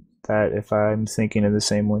 made that, if I'm thinking of the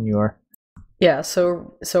same one you are. Yeah,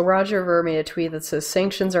 so Roger Ver made a tweet that says,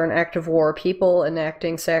 "Sanctions are an act of war. People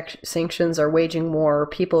enacting sanctions are waging war.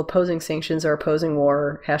 People opposing sanctions are opposing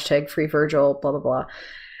war. # free Virgil, blah, blah, blah."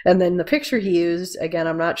 And then the picture he used, again,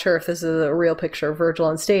 I'm not sure if this is a real picture of Virgil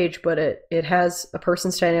on stage, but it has a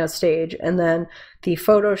person standing on stage, and then the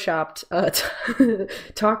photoshopped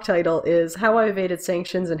talk title is "How I Evaded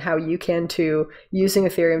Sanctions and How You Can Too, Using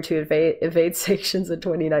Ethereum to Evade Sanctions in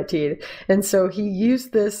 2019." And so he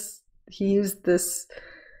used this meme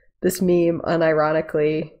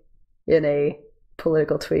unironically in a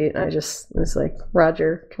political tweet. And I just was like,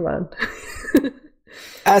 Roger, come on.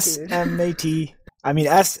 SMAT. I mean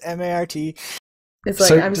SMART. It's like,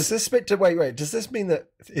 so does this wait? Does this mean that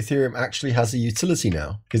Ethereum actually has a utility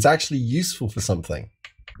now? It's actually useful for something?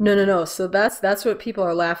 No. So that's what people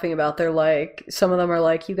are laughing about. They're like, some of them are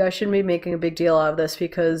like, you guys shouldn't be making a big deal out of this,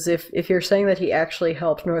 because if you're saying that he actually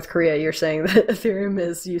helped North Korea, you're saying that Ethereum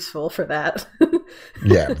is useful for that.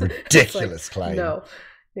 Yeah, ridiculous claim. No.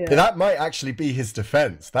 Yeah. That might actually be his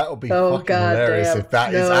defense. That would be fucking hilarious if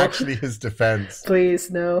that is actually his defense.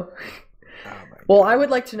 Please, no. Well, I would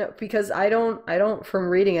like to know, because I don't, from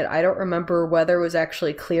reading it, I don't remember whether it was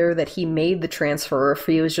actually clear that he made the transfer or if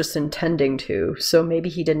he was just intending to. So maybe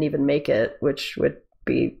he didn't even make it, which would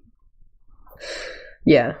be,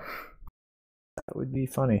 yeah. That would be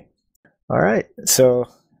funny. All right. So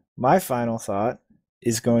my final thought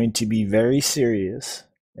is going to be very serious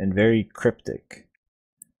and very cryptic.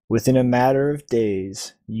 Within a matter of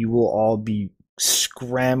days, you will all be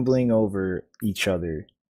scrambling over each other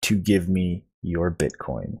to give me your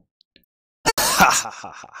Bitcoin.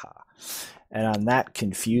 And on that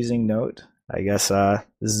confusing note, I guess this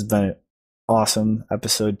has been an awesome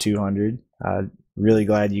episode 200. Really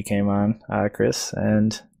glad you came on, Chris,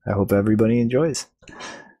 and I hope everybody enjoys.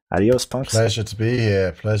 Adios, punks. Pleasure to be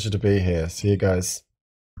here. See you guys.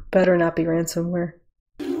 Better not be ransomware.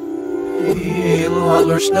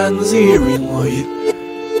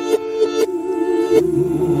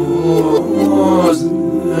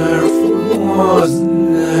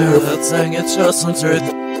 That's inget som ser ut.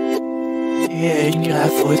 Ingen här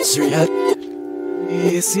får ett surhet.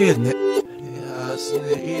 I sinne. Jag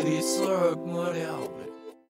ser i de sorg,